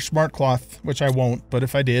desperate for smart cloth, which I won't, but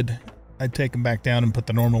if I did, I'd take them back down and put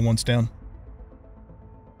the normal ones down.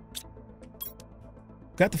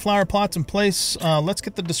 Got the flower pots in place. Let's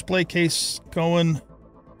get the display case going.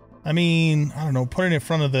 I mean, I don't know, putting it in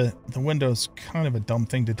front of the window is kind of a dumb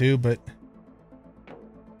thing to do, but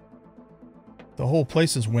the whole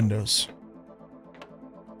place is windows.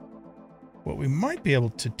 What we might be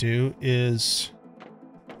able to do is...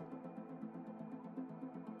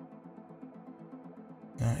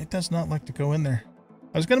 it does not like to go in there.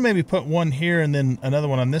 I was gonna maybe put one here and then another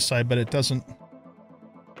one on this side, but it doesn't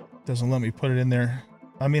let me put it in there.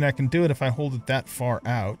 I mean, I can do it if I hold it that far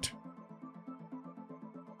out.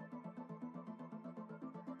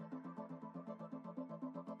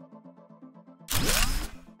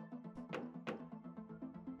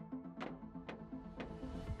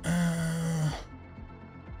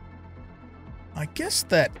 I guess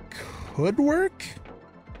that could work.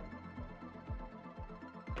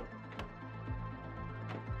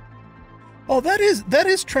 Oh, that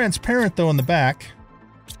is transparent though in the back.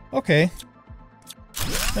 Okay.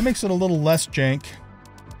 That makes it a little less jank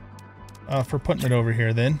for putting it over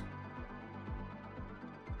here then.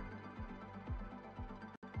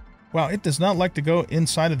 Wow, it does not like to go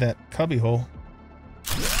inside of that cubby hole.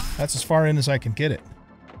 That's as far in as I can get it.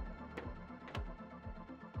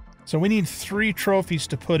 So we need 3 trophies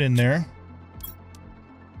to put in there.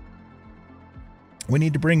 We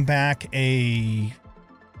need to bring back a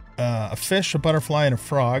fish, a butterfly, and a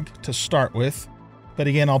frog to start with. But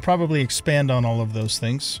again, I'll probably expand on all of those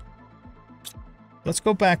things. Let's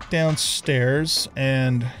go back downstairs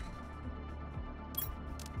and...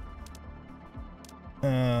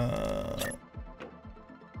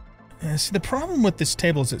 see, the problem with this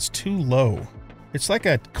table is it's too low. It's like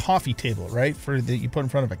a coffee table, right? That you put in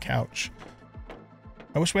front of a couch.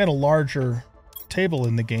 I wish we had a larger table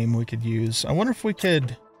in the game we could use. I wonder if we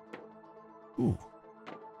could... Ooh.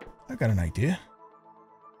 I got an idea.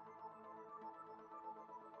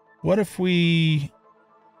 What if we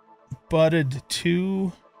butted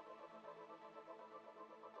 2...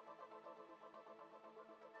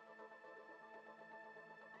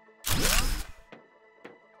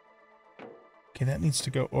 Okay, that needs to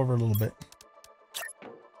go over a little bit.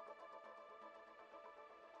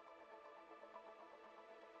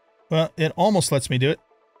 Well, it almost lets me do it.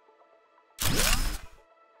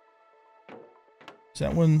 Is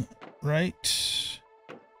that one right?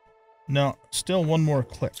 No, still one more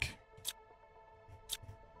click.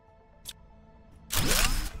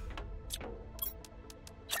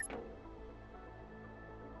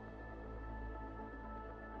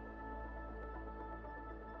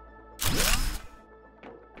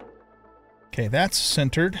 Okay, that's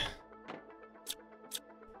centered.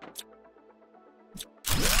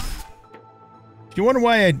 If you wonder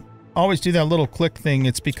why I always do that little click thing,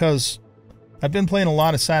 it's because I've been playing a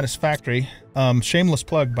lot of Satisfactory. Shameless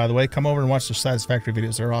plug, by the way. Come over and watch the Satisfactory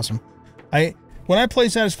videos. They're awesome. When I play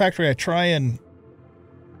Satisfactory, I try and...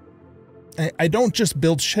 I don't just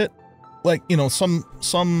build shit. Like, you know, some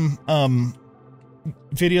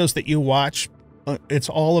videos that you watch, it's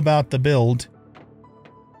all about the build.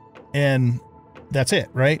 And that's it,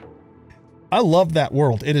 right? I love that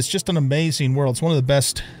world. It is just an amazing world. It's one of the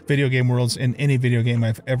best video game worlds in any video game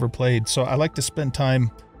I've ever played. So I like to spend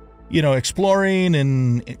time, you know, exploring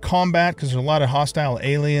and combat, because there's a lot of hostile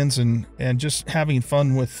aliens, and just having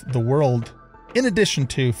fun with the world in addition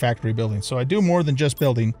to factory building. So I do more than just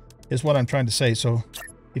building, is what I'm trying to say. So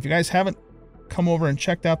if you guys haven't come over and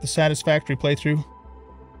checked out the Satisfactory playthrough,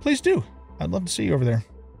 please do. I'd love to see you over there.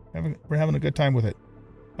 We're having a good time with it.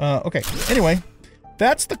 Okay, anyway,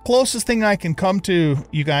 that's the closest thing I can come to,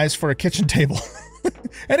 you guys, for a kitchen table.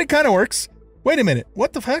 And it kind of works. Wait a minute,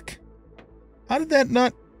 what the heck? How did that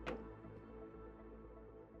not...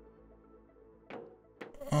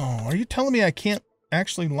 Oh, are you telling me I can't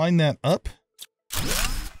actually line that up?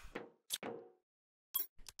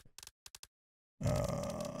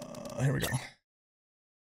 Here we go.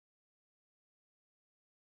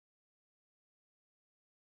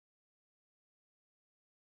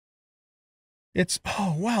 It's,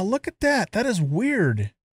 oh wow, look at that. That is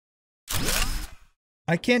weird.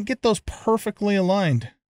 I can't get those perfectly aligned.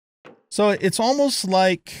 So it's almost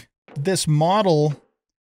like this model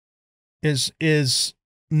is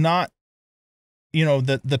not, you know,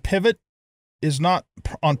 the pivot is not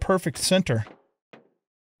on perfect center.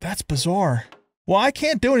 That's bizarre. Well, I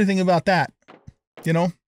can't do anything about that. You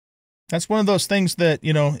know, that's one of those things that,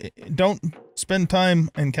 you know, don't spend time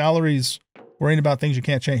and calories worrying about things you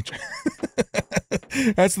can't change.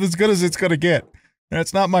 That's as good as it's going to get.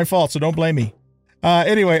 That's not my fault, so don't blame me.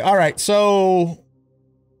 Anyway, all right, so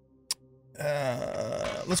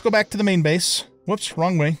let's go back to the main base. Whoops,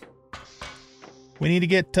 wrong way. We need to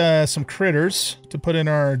get some critters to put in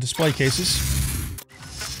our display cases.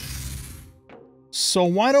 So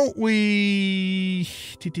why don't we...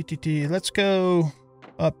 Let's go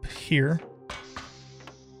up here.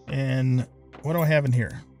 And what do I have in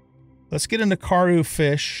here? Let's get into Karu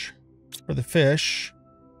fish for the fish.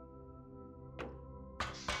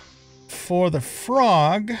 For the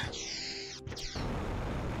frog,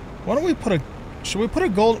 why don't we put Should we put a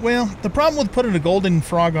gold... Well, the problem with putting a golden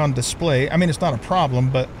frog on display... I mean, it's not a problem,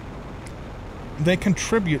 but... they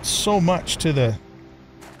contribute so much to the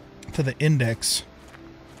index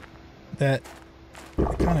that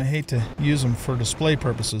I kind of hate to use them for display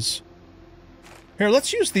purposes. Here,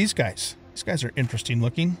 let's use these guys. These guys are interesting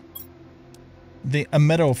looking. The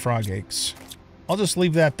meadow frog eggs. I'll just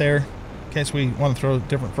leave that there in case we want to throw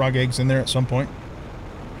different frog eggs in there at some point.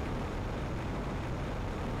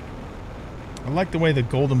 I like the way the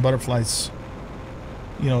golden butterflies,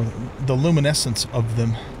 you know, the luminescence of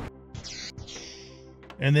them.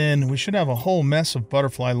 And then we should have a whole mess of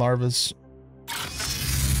butterfly larvas,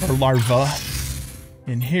 or larvae,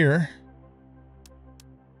 in here.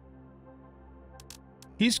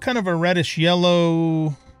 He's kind of a reddish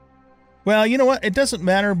yellow. Well, you know what? It doesn't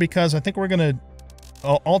matter because I think we're going to,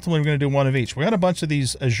 ultimately we're going to do one of each. We got a bunch of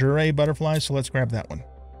these azure butterflies, so let's grab that one.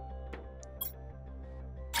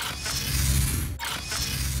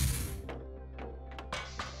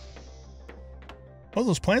 Oh,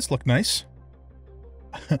 those plants look nice.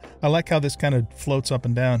 I like how this kind of floats up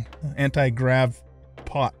and down. Anti-grav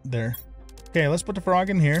pot there. Okay, let's put the frog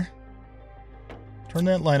in here. Turn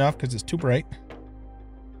that light off because it's too bright.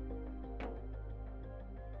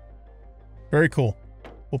 Very cool.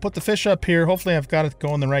 We'll put the fish up here. Hopefully I've got it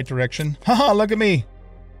going the right direction. Haha, look at me.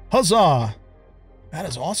 Huzzah! That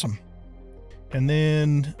is awesome. And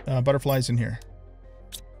then butterflies in here.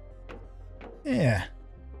 Yeah.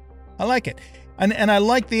 I like it. And I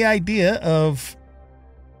like the idea of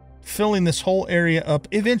filling this whole area up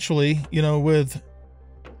eventually, you know, with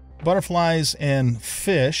butterflies and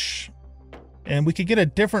fish. And we could get a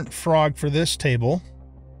different frog for this table.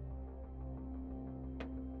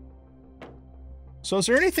 So is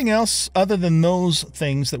there anything else other than those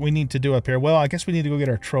things that we need to do up here? Well, I guess we need to go get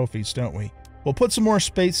our trophies, don't we? We'll put some more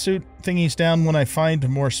spacesuit thingies down when I find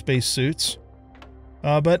more spacesuits.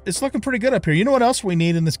 But it's looking pretty good up here. You know what else we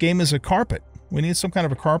need in this game is a carpet. We need some kind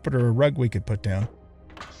of a carpet or a rug we could put down.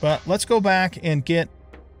 But let's go back and get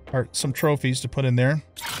some trophies to put in there.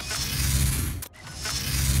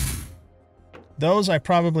 Those I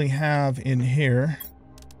probably have in here.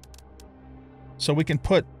 So we can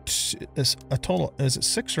put a total, is it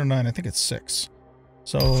 6 or 9? I think it's 6.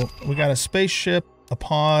 So we got a spaceship, a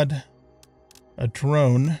pod, a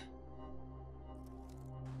drone.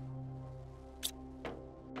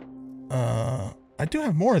 I do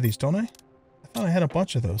have more of these, don't I? I thought I had a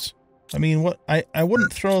bunch of those. I mean, what I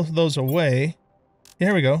wouldn't throw those away.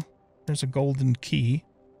 Here we go. There's a golden key.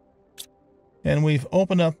 And we've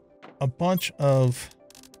opened up a bunch of,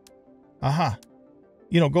 aha,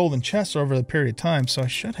 you know, golden chests over the period of time, so I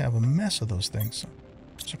should have a mess of those things.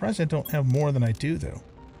 I'm surprised I don't have more than I do, though.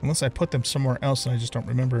 Unless I put them somewhere else and I just don't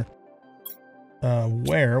remember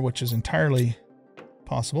where, which is entirely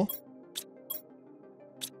possible.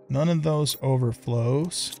 None of those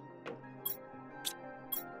overflows.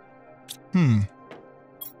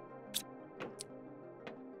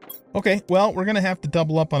 Okay, well, we're going to have to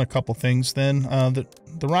double up on a couple things then.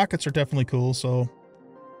 The rockets are definitely cool, so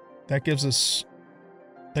that gives us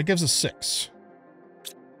 6.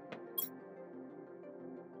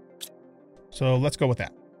 So let's go with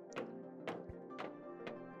that.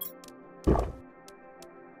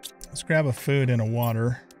 Let's grab a food and a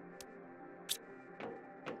water.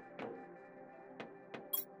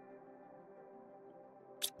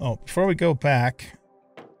 Oh, before we go back,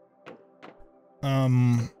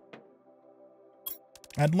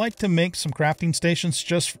 I'd like to make some crafting stations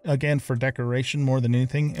just, again, for decoration more than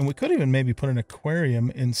anything. And we could even maybe put an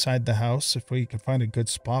aquarium inside the house if we could find a good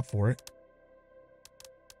spot for it.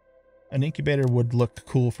 An incubator would look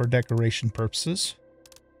cool for decoration purposes.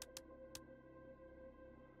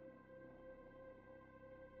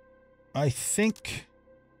 I think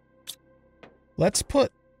let's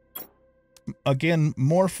put, again,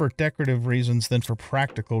 more for decorative reasons than for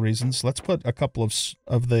practical reasons. Let's put a couple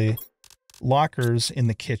of the lockers in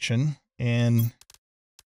the kitchen, and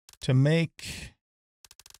to make,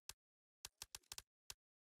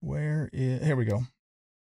 here we go.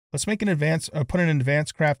 Let's make an advanced, put an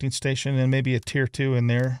advanced crafting station and maybe a tier 2 in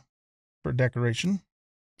there for decoration.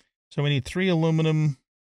 So we need 3 aluminum,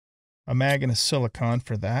 a mag, and a silicon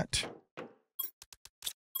for that.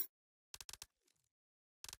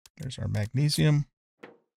 There's our magnesium.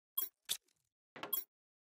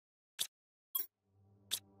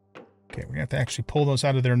 Okay, we're going to have to actually pull those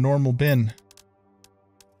out of their normal bin.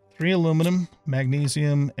 3 aluminum,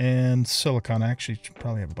 magnesium, and silicon. I actually should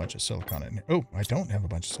probably have a bunch of silicon in there. Oh, I don't have a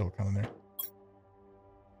bunch of silicon in there.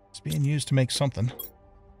 It's being used to make something.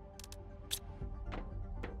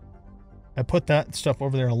 I put that stuff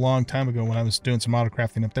over there a long time ago when I was doing some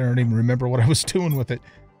autocrafting up there. I don't even remember what I was doing with it.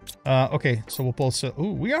 Okay, so we'll pull...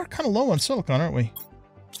 Ooh, we are kind of low on silicon, aren't we?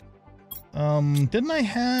 Didn't I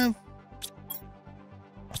have...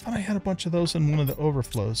 I thought I had a bunch of those in one of the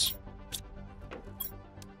overflows.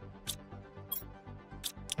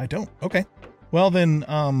 I don't. Okay. Well then,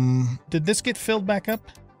 did this get filled back up?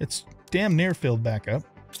 It's damn near filled back up.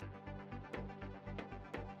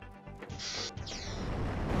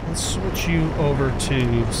 Let's switch you over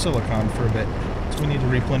to silicon for a bit. So we need to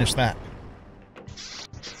replenish that.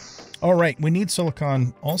 All right, we need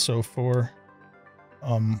silicon also for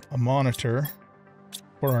a monitor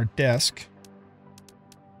for our desk.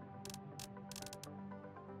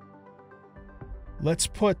 Let's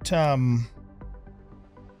put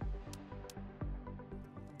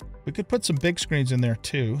we could put some big screens in there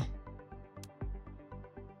too.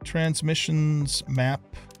 Transmissions map.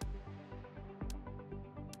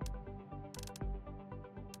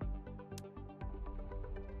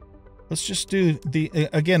 Let's just do the,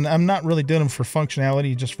 again, I'm not really doing them for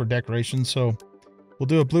functionality, just for decoration. So we'll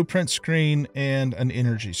do a blueprint screen and an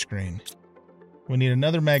energy screen. We need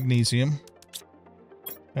another magnesium,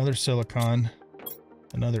 another silicon,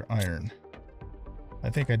 another iron. I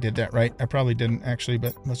think I did that right. I probably didn't actually,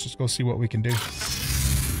 but let's just go see what we can do.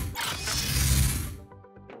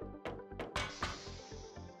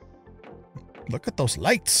 Look at those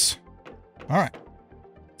lights. All right.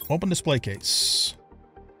 Open display case.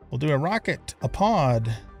 We'll do a rocket, a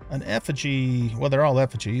pod, an effigy. Well, they're all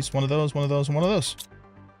effigies. One of those, one of those, and one of those.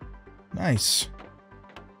 Nice.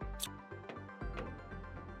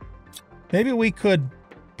 Maybe we could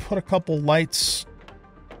put a couple lights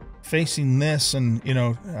facing this and, you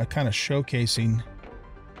know, kind of showcasing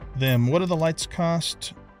them. What do the lights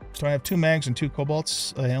cost? Do I have 2 mags and 2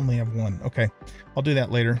 cobalts? I only have 1. Okay. I'll do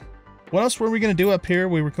that later. What else were we going to do up here?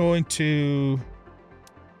 We were going to...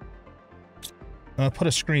 put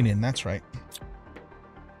a screen in, that's right.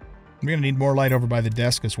 We're going to need more light over by the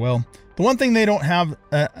desk as well. The one thing they don't have,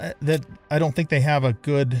 that I don't think they have a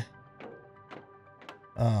good,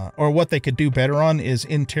 or what they could do better on, is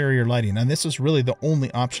interior lighting. And this is really the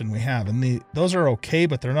only option we have. And those are okay,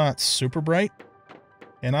 but they're not super bright.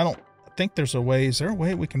 And I don't think there's a way, is there a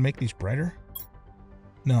way we can make these brighter?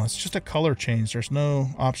 No, it's just a color change. There's no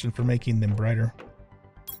option for making them brighter.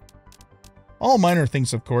 All minor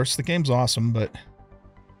things, of course. The game's awesome, but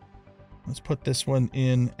let's put this one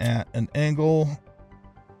in at an angle.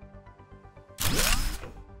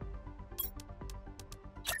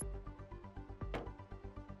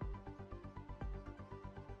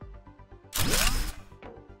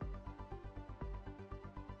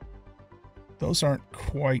 Those aren't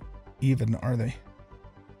quite even, are they?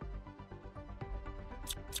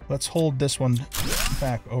 Let's hold this one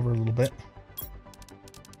back over a little bit.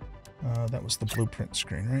 That was the blueprint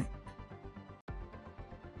screen, right?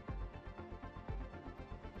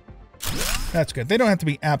 That's good. They don't have to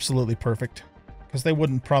be absolutely perfect, because they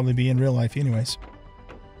wouldn't probably be in real life anyways.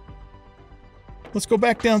 Let's go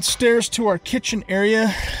back downstairs to our kitchen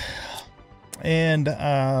area. And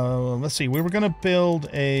let's see. We were going to build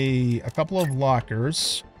a couple of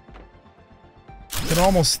lockers. You could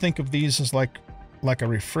almost think of these as like a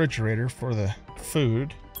refrigerator for the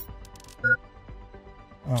food.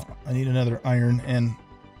 Oh, I need another iron, and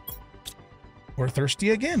we're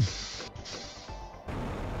thirsty again.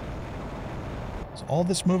 So all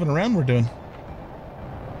this moving around we're doing.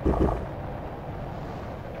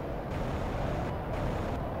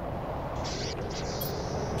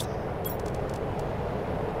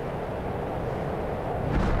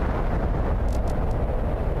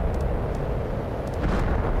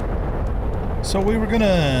 So we were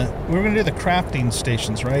gonna do the crafting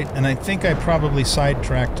stations, right? And I think I probably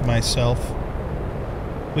sidetracked myself.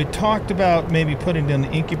 We talked about maybe putting an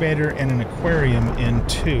incubator and an aquarium in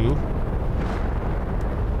too.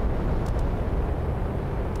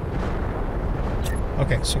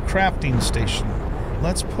 Okay, so crafting station.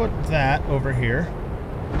 Let's put that over here.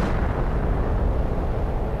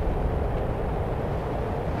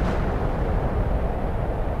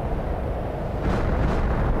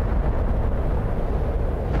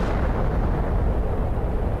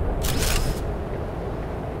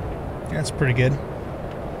 That's pretty good.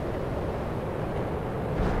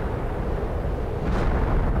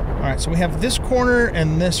 All right, so we have this corner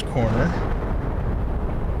and this corner.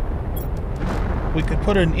 We could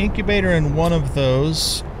put an incubator in one of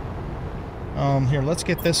those. Here, let's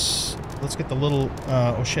get this. Let's get the little.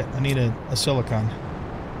 Oh shit! I need a silicon.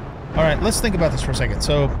 All right, let's think about this for a second.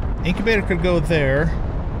 So, incubator could go there.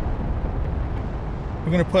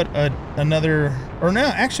 We're going to put another, or no,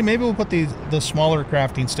 actually maybe we'll put the smaller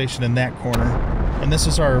crafting station in that corner. And this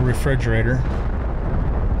is our refrigerator.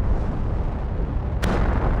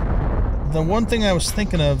 The one thing I was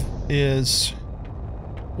thinking of is,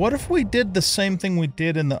 what if we did the same thing we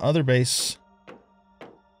did in the other base?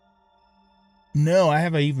 No, I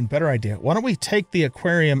have an even better idea. Why don't we take the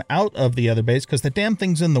aquarium out of the other base, because the damn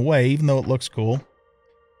thing's in the way, even though it looks cool.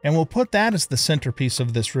 And we'll put that as the centerpiece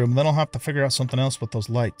of this room. Then I'll have to figure out something else with those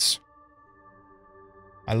lights.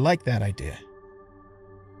 I like that idea.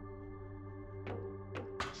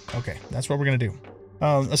 Okay, that's what we're going to do.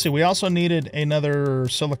 Let's see, we also needed another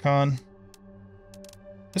silicon.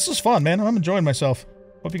 This is fun, man. I'm enjoying myself.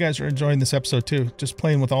 Hope you guys are enjoying this episode too. Just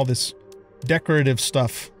playing with all this decorative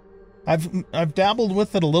stuff. I've dabbled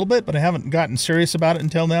with it a little bit, but I haven't gotten serious about it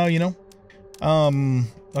until now, you know?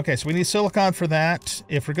 Okay, so we need silicon for that.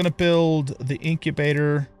 If we're going to build the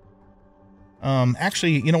incubator...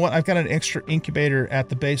 actually, you know what? I've got an extra incubator at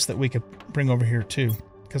the base that we could bring over here too,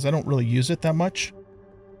 because I don't really use it that much.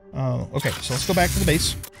 Okay, so let's go back to the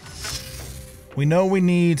base. We know we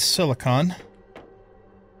need silicon.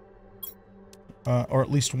 Or at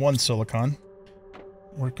least one silicon.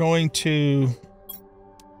 We're going to...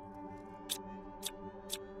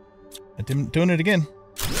 I'm doing it again.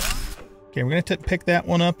 Okay, we're going to pick that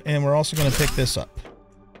one up, and we're also going to pick this up.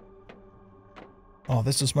 Oh,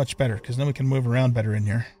 this is much better, because then we can move around better in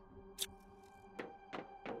here.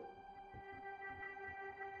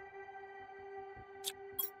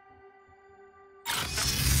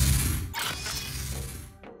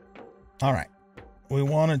 All right. We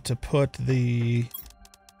wanted to put the...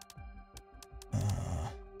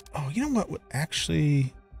 oh, you know what?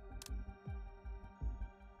 Actually...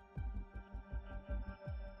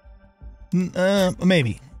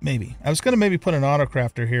 maybe. I was going to maybe put an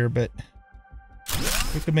autocrafter here, but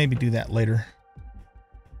we could maybe do that later.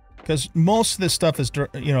 Because most of this stuff is,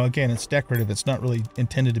 you know, again, it's decorative. It's not really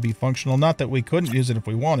intended to be functional. Not that we couldn't use it if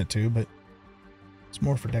we wanted to, but it's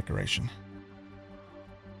more for decoration.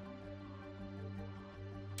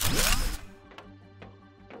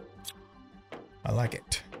 I like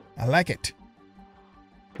it. I like it.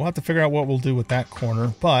 We'll have to figure out what we'll do with that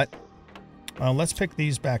corner, but let's pick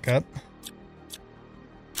these back up.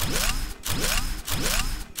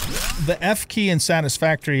 The F key in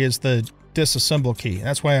satisfactory is the disassemble key.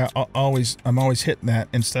 That's why I'm always hitting that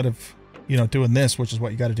instead of, you know, doing this, which is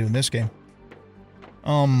what you got to do in this game.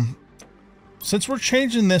 Since we're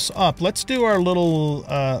changing this up, let's do our little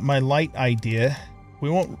my light idea. We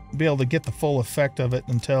won't be able to get the full effect of it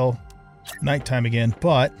until nighttime again,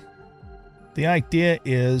 but the idea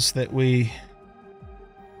is that we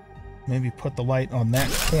maybe put the light on that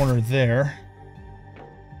corner there,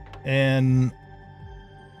 and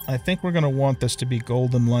I think we're going to want this to be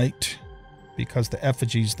golden light because the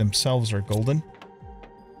effigies themselves are golden.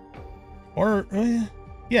 Or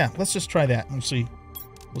yeah, let's just try that. We'll see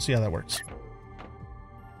how that works.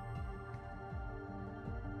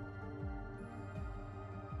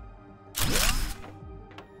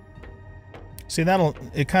 See,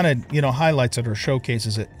 it kind of, you know, highlights it or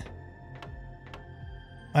showcases it.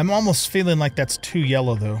 I'm almost feeling like that's too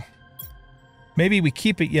yellow, though. Maybe we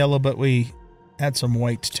keep it yellow, but we add some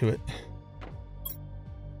white to it.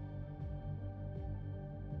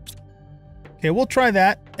 Okay, we'll try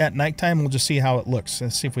that at nighttime. We'll just see how it looks.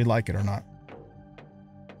 Let's see if we like it or not.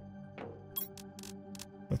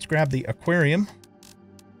 Let's grab the aquarium.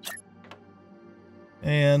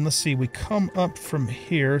 And let's see, we come up from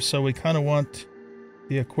here, so we kind of want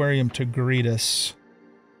the aquarium to greet us.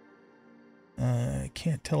 I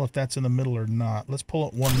can't tell if that's in the middle or not. Let's pull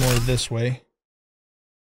it one more this way.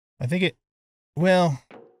 I think it... well...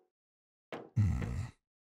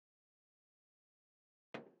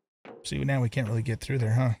 See, now we can't really get through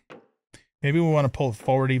there, huh? Maybe we want to pull it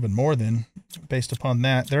forward even more then, based upon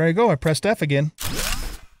that. There I go, I pressed F again.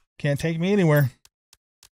 Can't take me anywhere.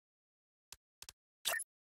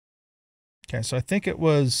 Okay, so I think it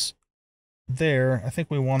was there. I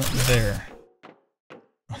think we want it there.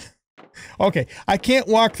 Okay, I can't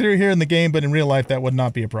walk through here in the game, but in real life that would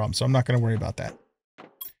not be a problem, so I'm not going to worry about that.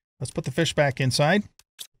 Let's put the fish back inside.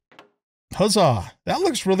 Huzzah! That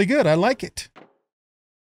looks really good. I like it.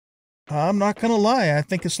 I'm not going to lie. I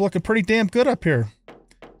think it's looking pretty damn good up here.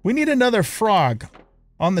 We need another frog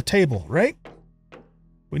on the table, right?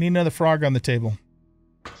 We need another frog on the table.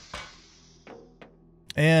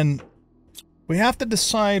 And we have to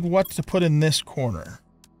decide what to put in this corner.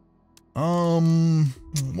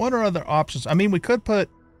 What are other options? I mean, we could put...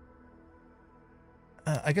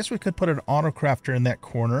 I guess we could put an autocrafter in that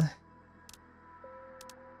corner.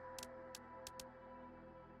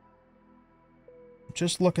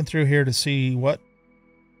 just looking through here to see what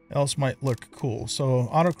else might look cool. So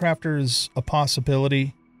autocrafter is a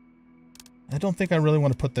possibility. I don't think I really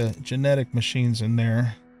want to put the genetic machines in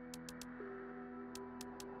there.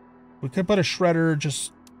 We could put a shredder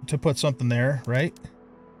just to put something there, right?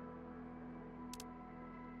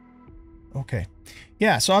 Okay.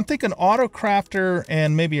 Yeah, so I'm thinking autocrafter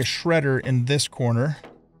and maybe a shredder in this corner.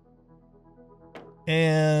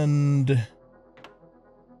 And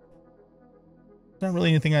not really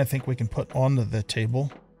anything I think we can put onto the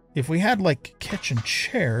table. If we had like kitchen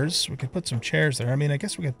chairs, we could put some chairs there. I mean, I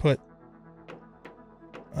guess we could put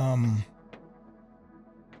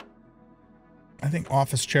I think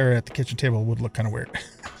office chair at the kitchen table would look kind of weird.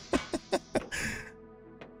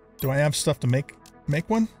 Do I have stuff to make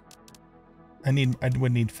one? I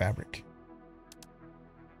would need fabric.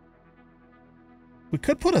 We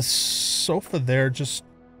could put a sofa there, just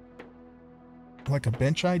like a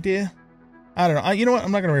bench idea. I don't know. You know what?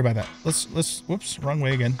 I'm not gonna worry about that. Let's whoops, wrong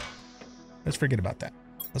way again. Let's forget about that.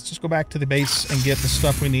 Let's just go back to the base and get the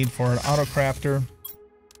stuff we need for an autocrafter.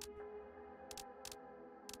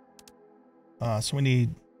 So we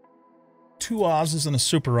need 2 Oz's and a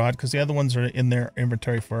super rod, because the other ones are in their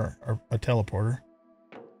inventory for a teleporter.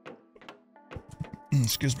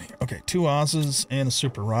 Excuse me. Okay, 2 Oz's and a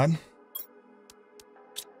super rod.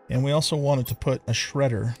 And we also wanted to put a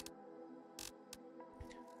shredder.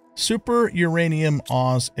 Super uranium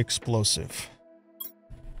Oz explosive.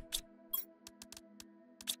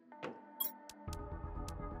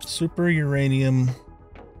 Super uranium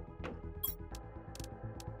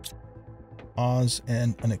Oz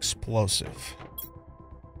and an explosive.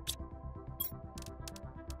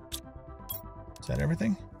 Is that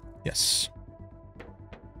everything? Yes.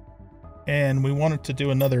 And we wanted to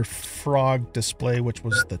do another frog display, which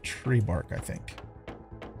was the tree bark, I think.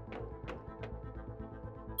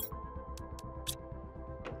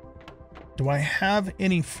 Do I have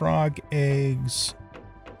any frog eggs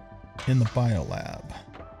in the biolab?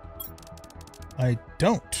 I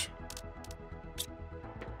don't.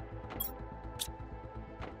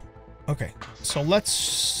 Okay, so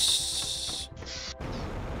let's...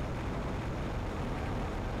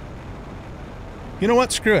 You know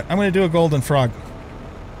what? Screw it. I'm going to do a golden frog.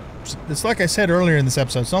 It's like I said earlier in this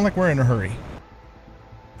episode. It's not like we're in a hurry.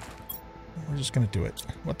 We're just going to do it.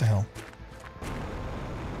 What the hell?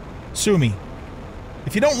 Sue me.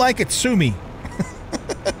 If you don't like it, sue me.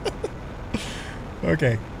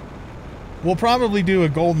 Okay. We'll probably do a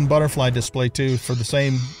golden butterfly display too for the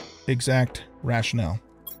same exact rationale.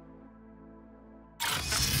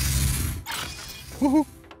 Woohoo!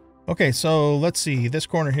 Okay, so let's see. This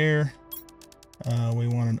corner here, we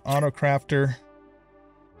want an auto crafter.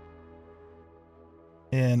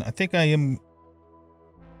 And I think I'm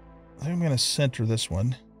going to center this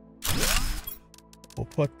one. We'll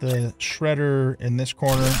put the shredder in this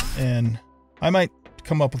corner, and I might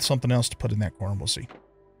come up with something else to put in that corner. We'll see.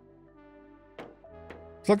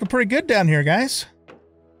 It's looking pretty good down here, guys.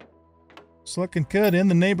 It's looking good in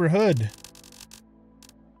the neighborhood.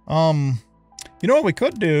 You know what we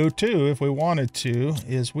could do, too, if we wanted to,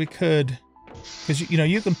 is we could... Because, you know,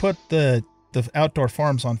 you can put the outdoor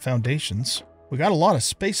farms on foundations. We got a lot of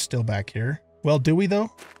space still back here. Well, do we, though?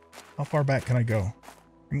 How far back can I go?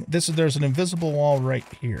 There's an invisible wall right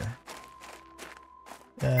here.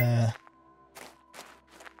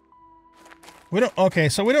 Okay,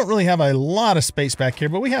 so we don't really have a lot of space back here,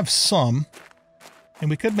 but we have some. And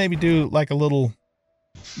we could maybe do like a little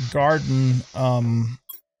garden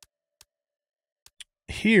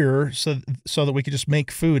here so that we could just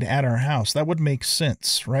make food at our house. That would make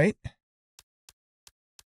sense, right?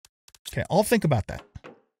 Okay, I'll think about that.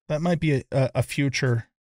 That might be a future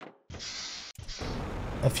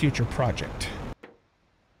project.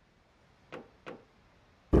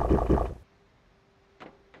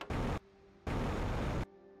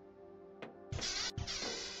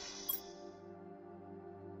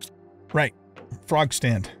 Right. Frog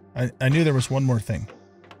stand. I knew there was one more thing.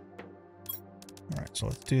 All right, so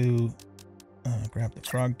let's do... grab the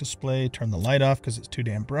frog display, turn the light off because it's too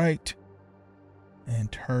damn bright,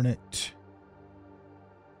 and turn it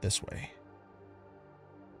this way.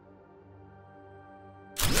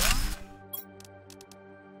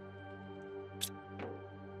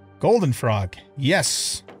 Golden frog.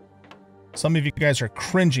 Yes. Some of you guys are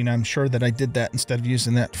cringing, I'm sure, that I did that instead of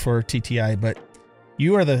using that for TTI, but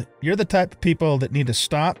you're the type of people that need to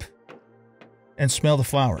stop and smell the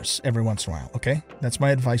flowers every once in a while, okay? That's my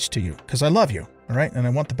advice to you, because I love you, all right? And I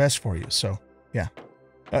want the best for you, so, yeah.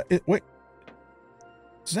 Wait.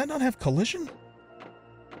 Does that not have collision?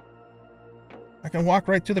 I can walk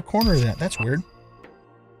right through the corner of that. That's weird.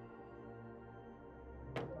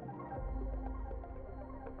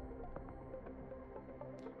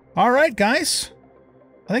 All right, guys.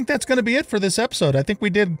 I think that's going to be it for this episode. I think we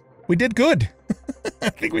did good. I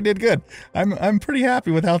think we did good. I'm pretty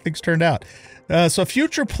happy with how things turned out. So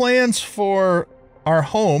future plans for our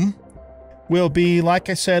home will be, like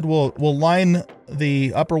I said, we'll line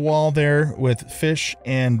the upper wall there with fish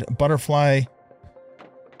and butterflies,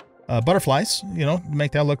 you know,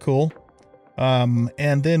 make that look cool.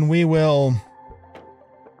 And then we'll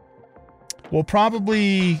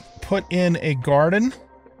probably put in a garden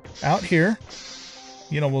out here.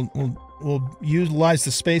 You know, we'll utilize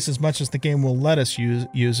the space as much as the game will let us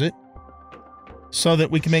use it, so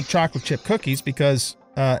that we can make chocolate chip cookies, because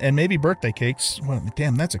and maybe birthday cakes. Well,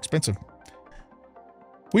 damn, that's expensive.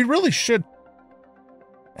 We really should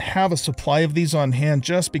have a supply of these on hand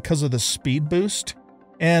just because of the speed boost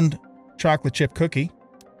and chocolate chip cookie.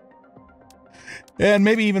 And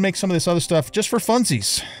maybe even make some of this other stuff just for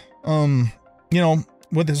funsies. You know,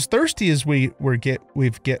 with as thirsty as we've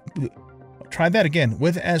tried that again.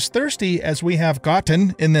 With as thirsty as we have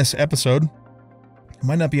gotten in this episode, it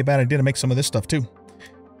might not be a bad idea to make some of this stuff too.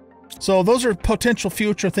 So those are potential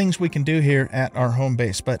future things we can do here at our home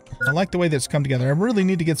base, but I like the way that's come together. I really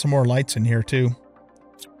need to get some more lights in here too.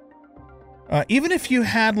 Even if you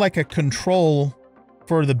had like a control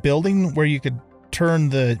for the building where you could turn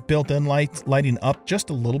the built-in lighting up just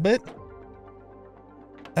a little bit,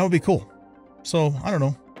 that would be cool. So, I don't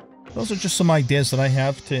know. Those are just some ideas that I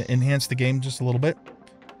have to enhance the game just a little bit.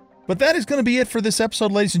 But that is going to be it for this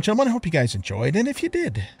episode, ladies and gentlemen. I hope you guys enjoyed. And if you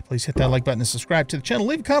did, please hit that like button and subscribe to the channel.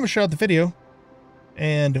 Leave a comment, share out the video.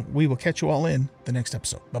 And we will catch you all in the next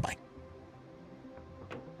episode. Bye-bye.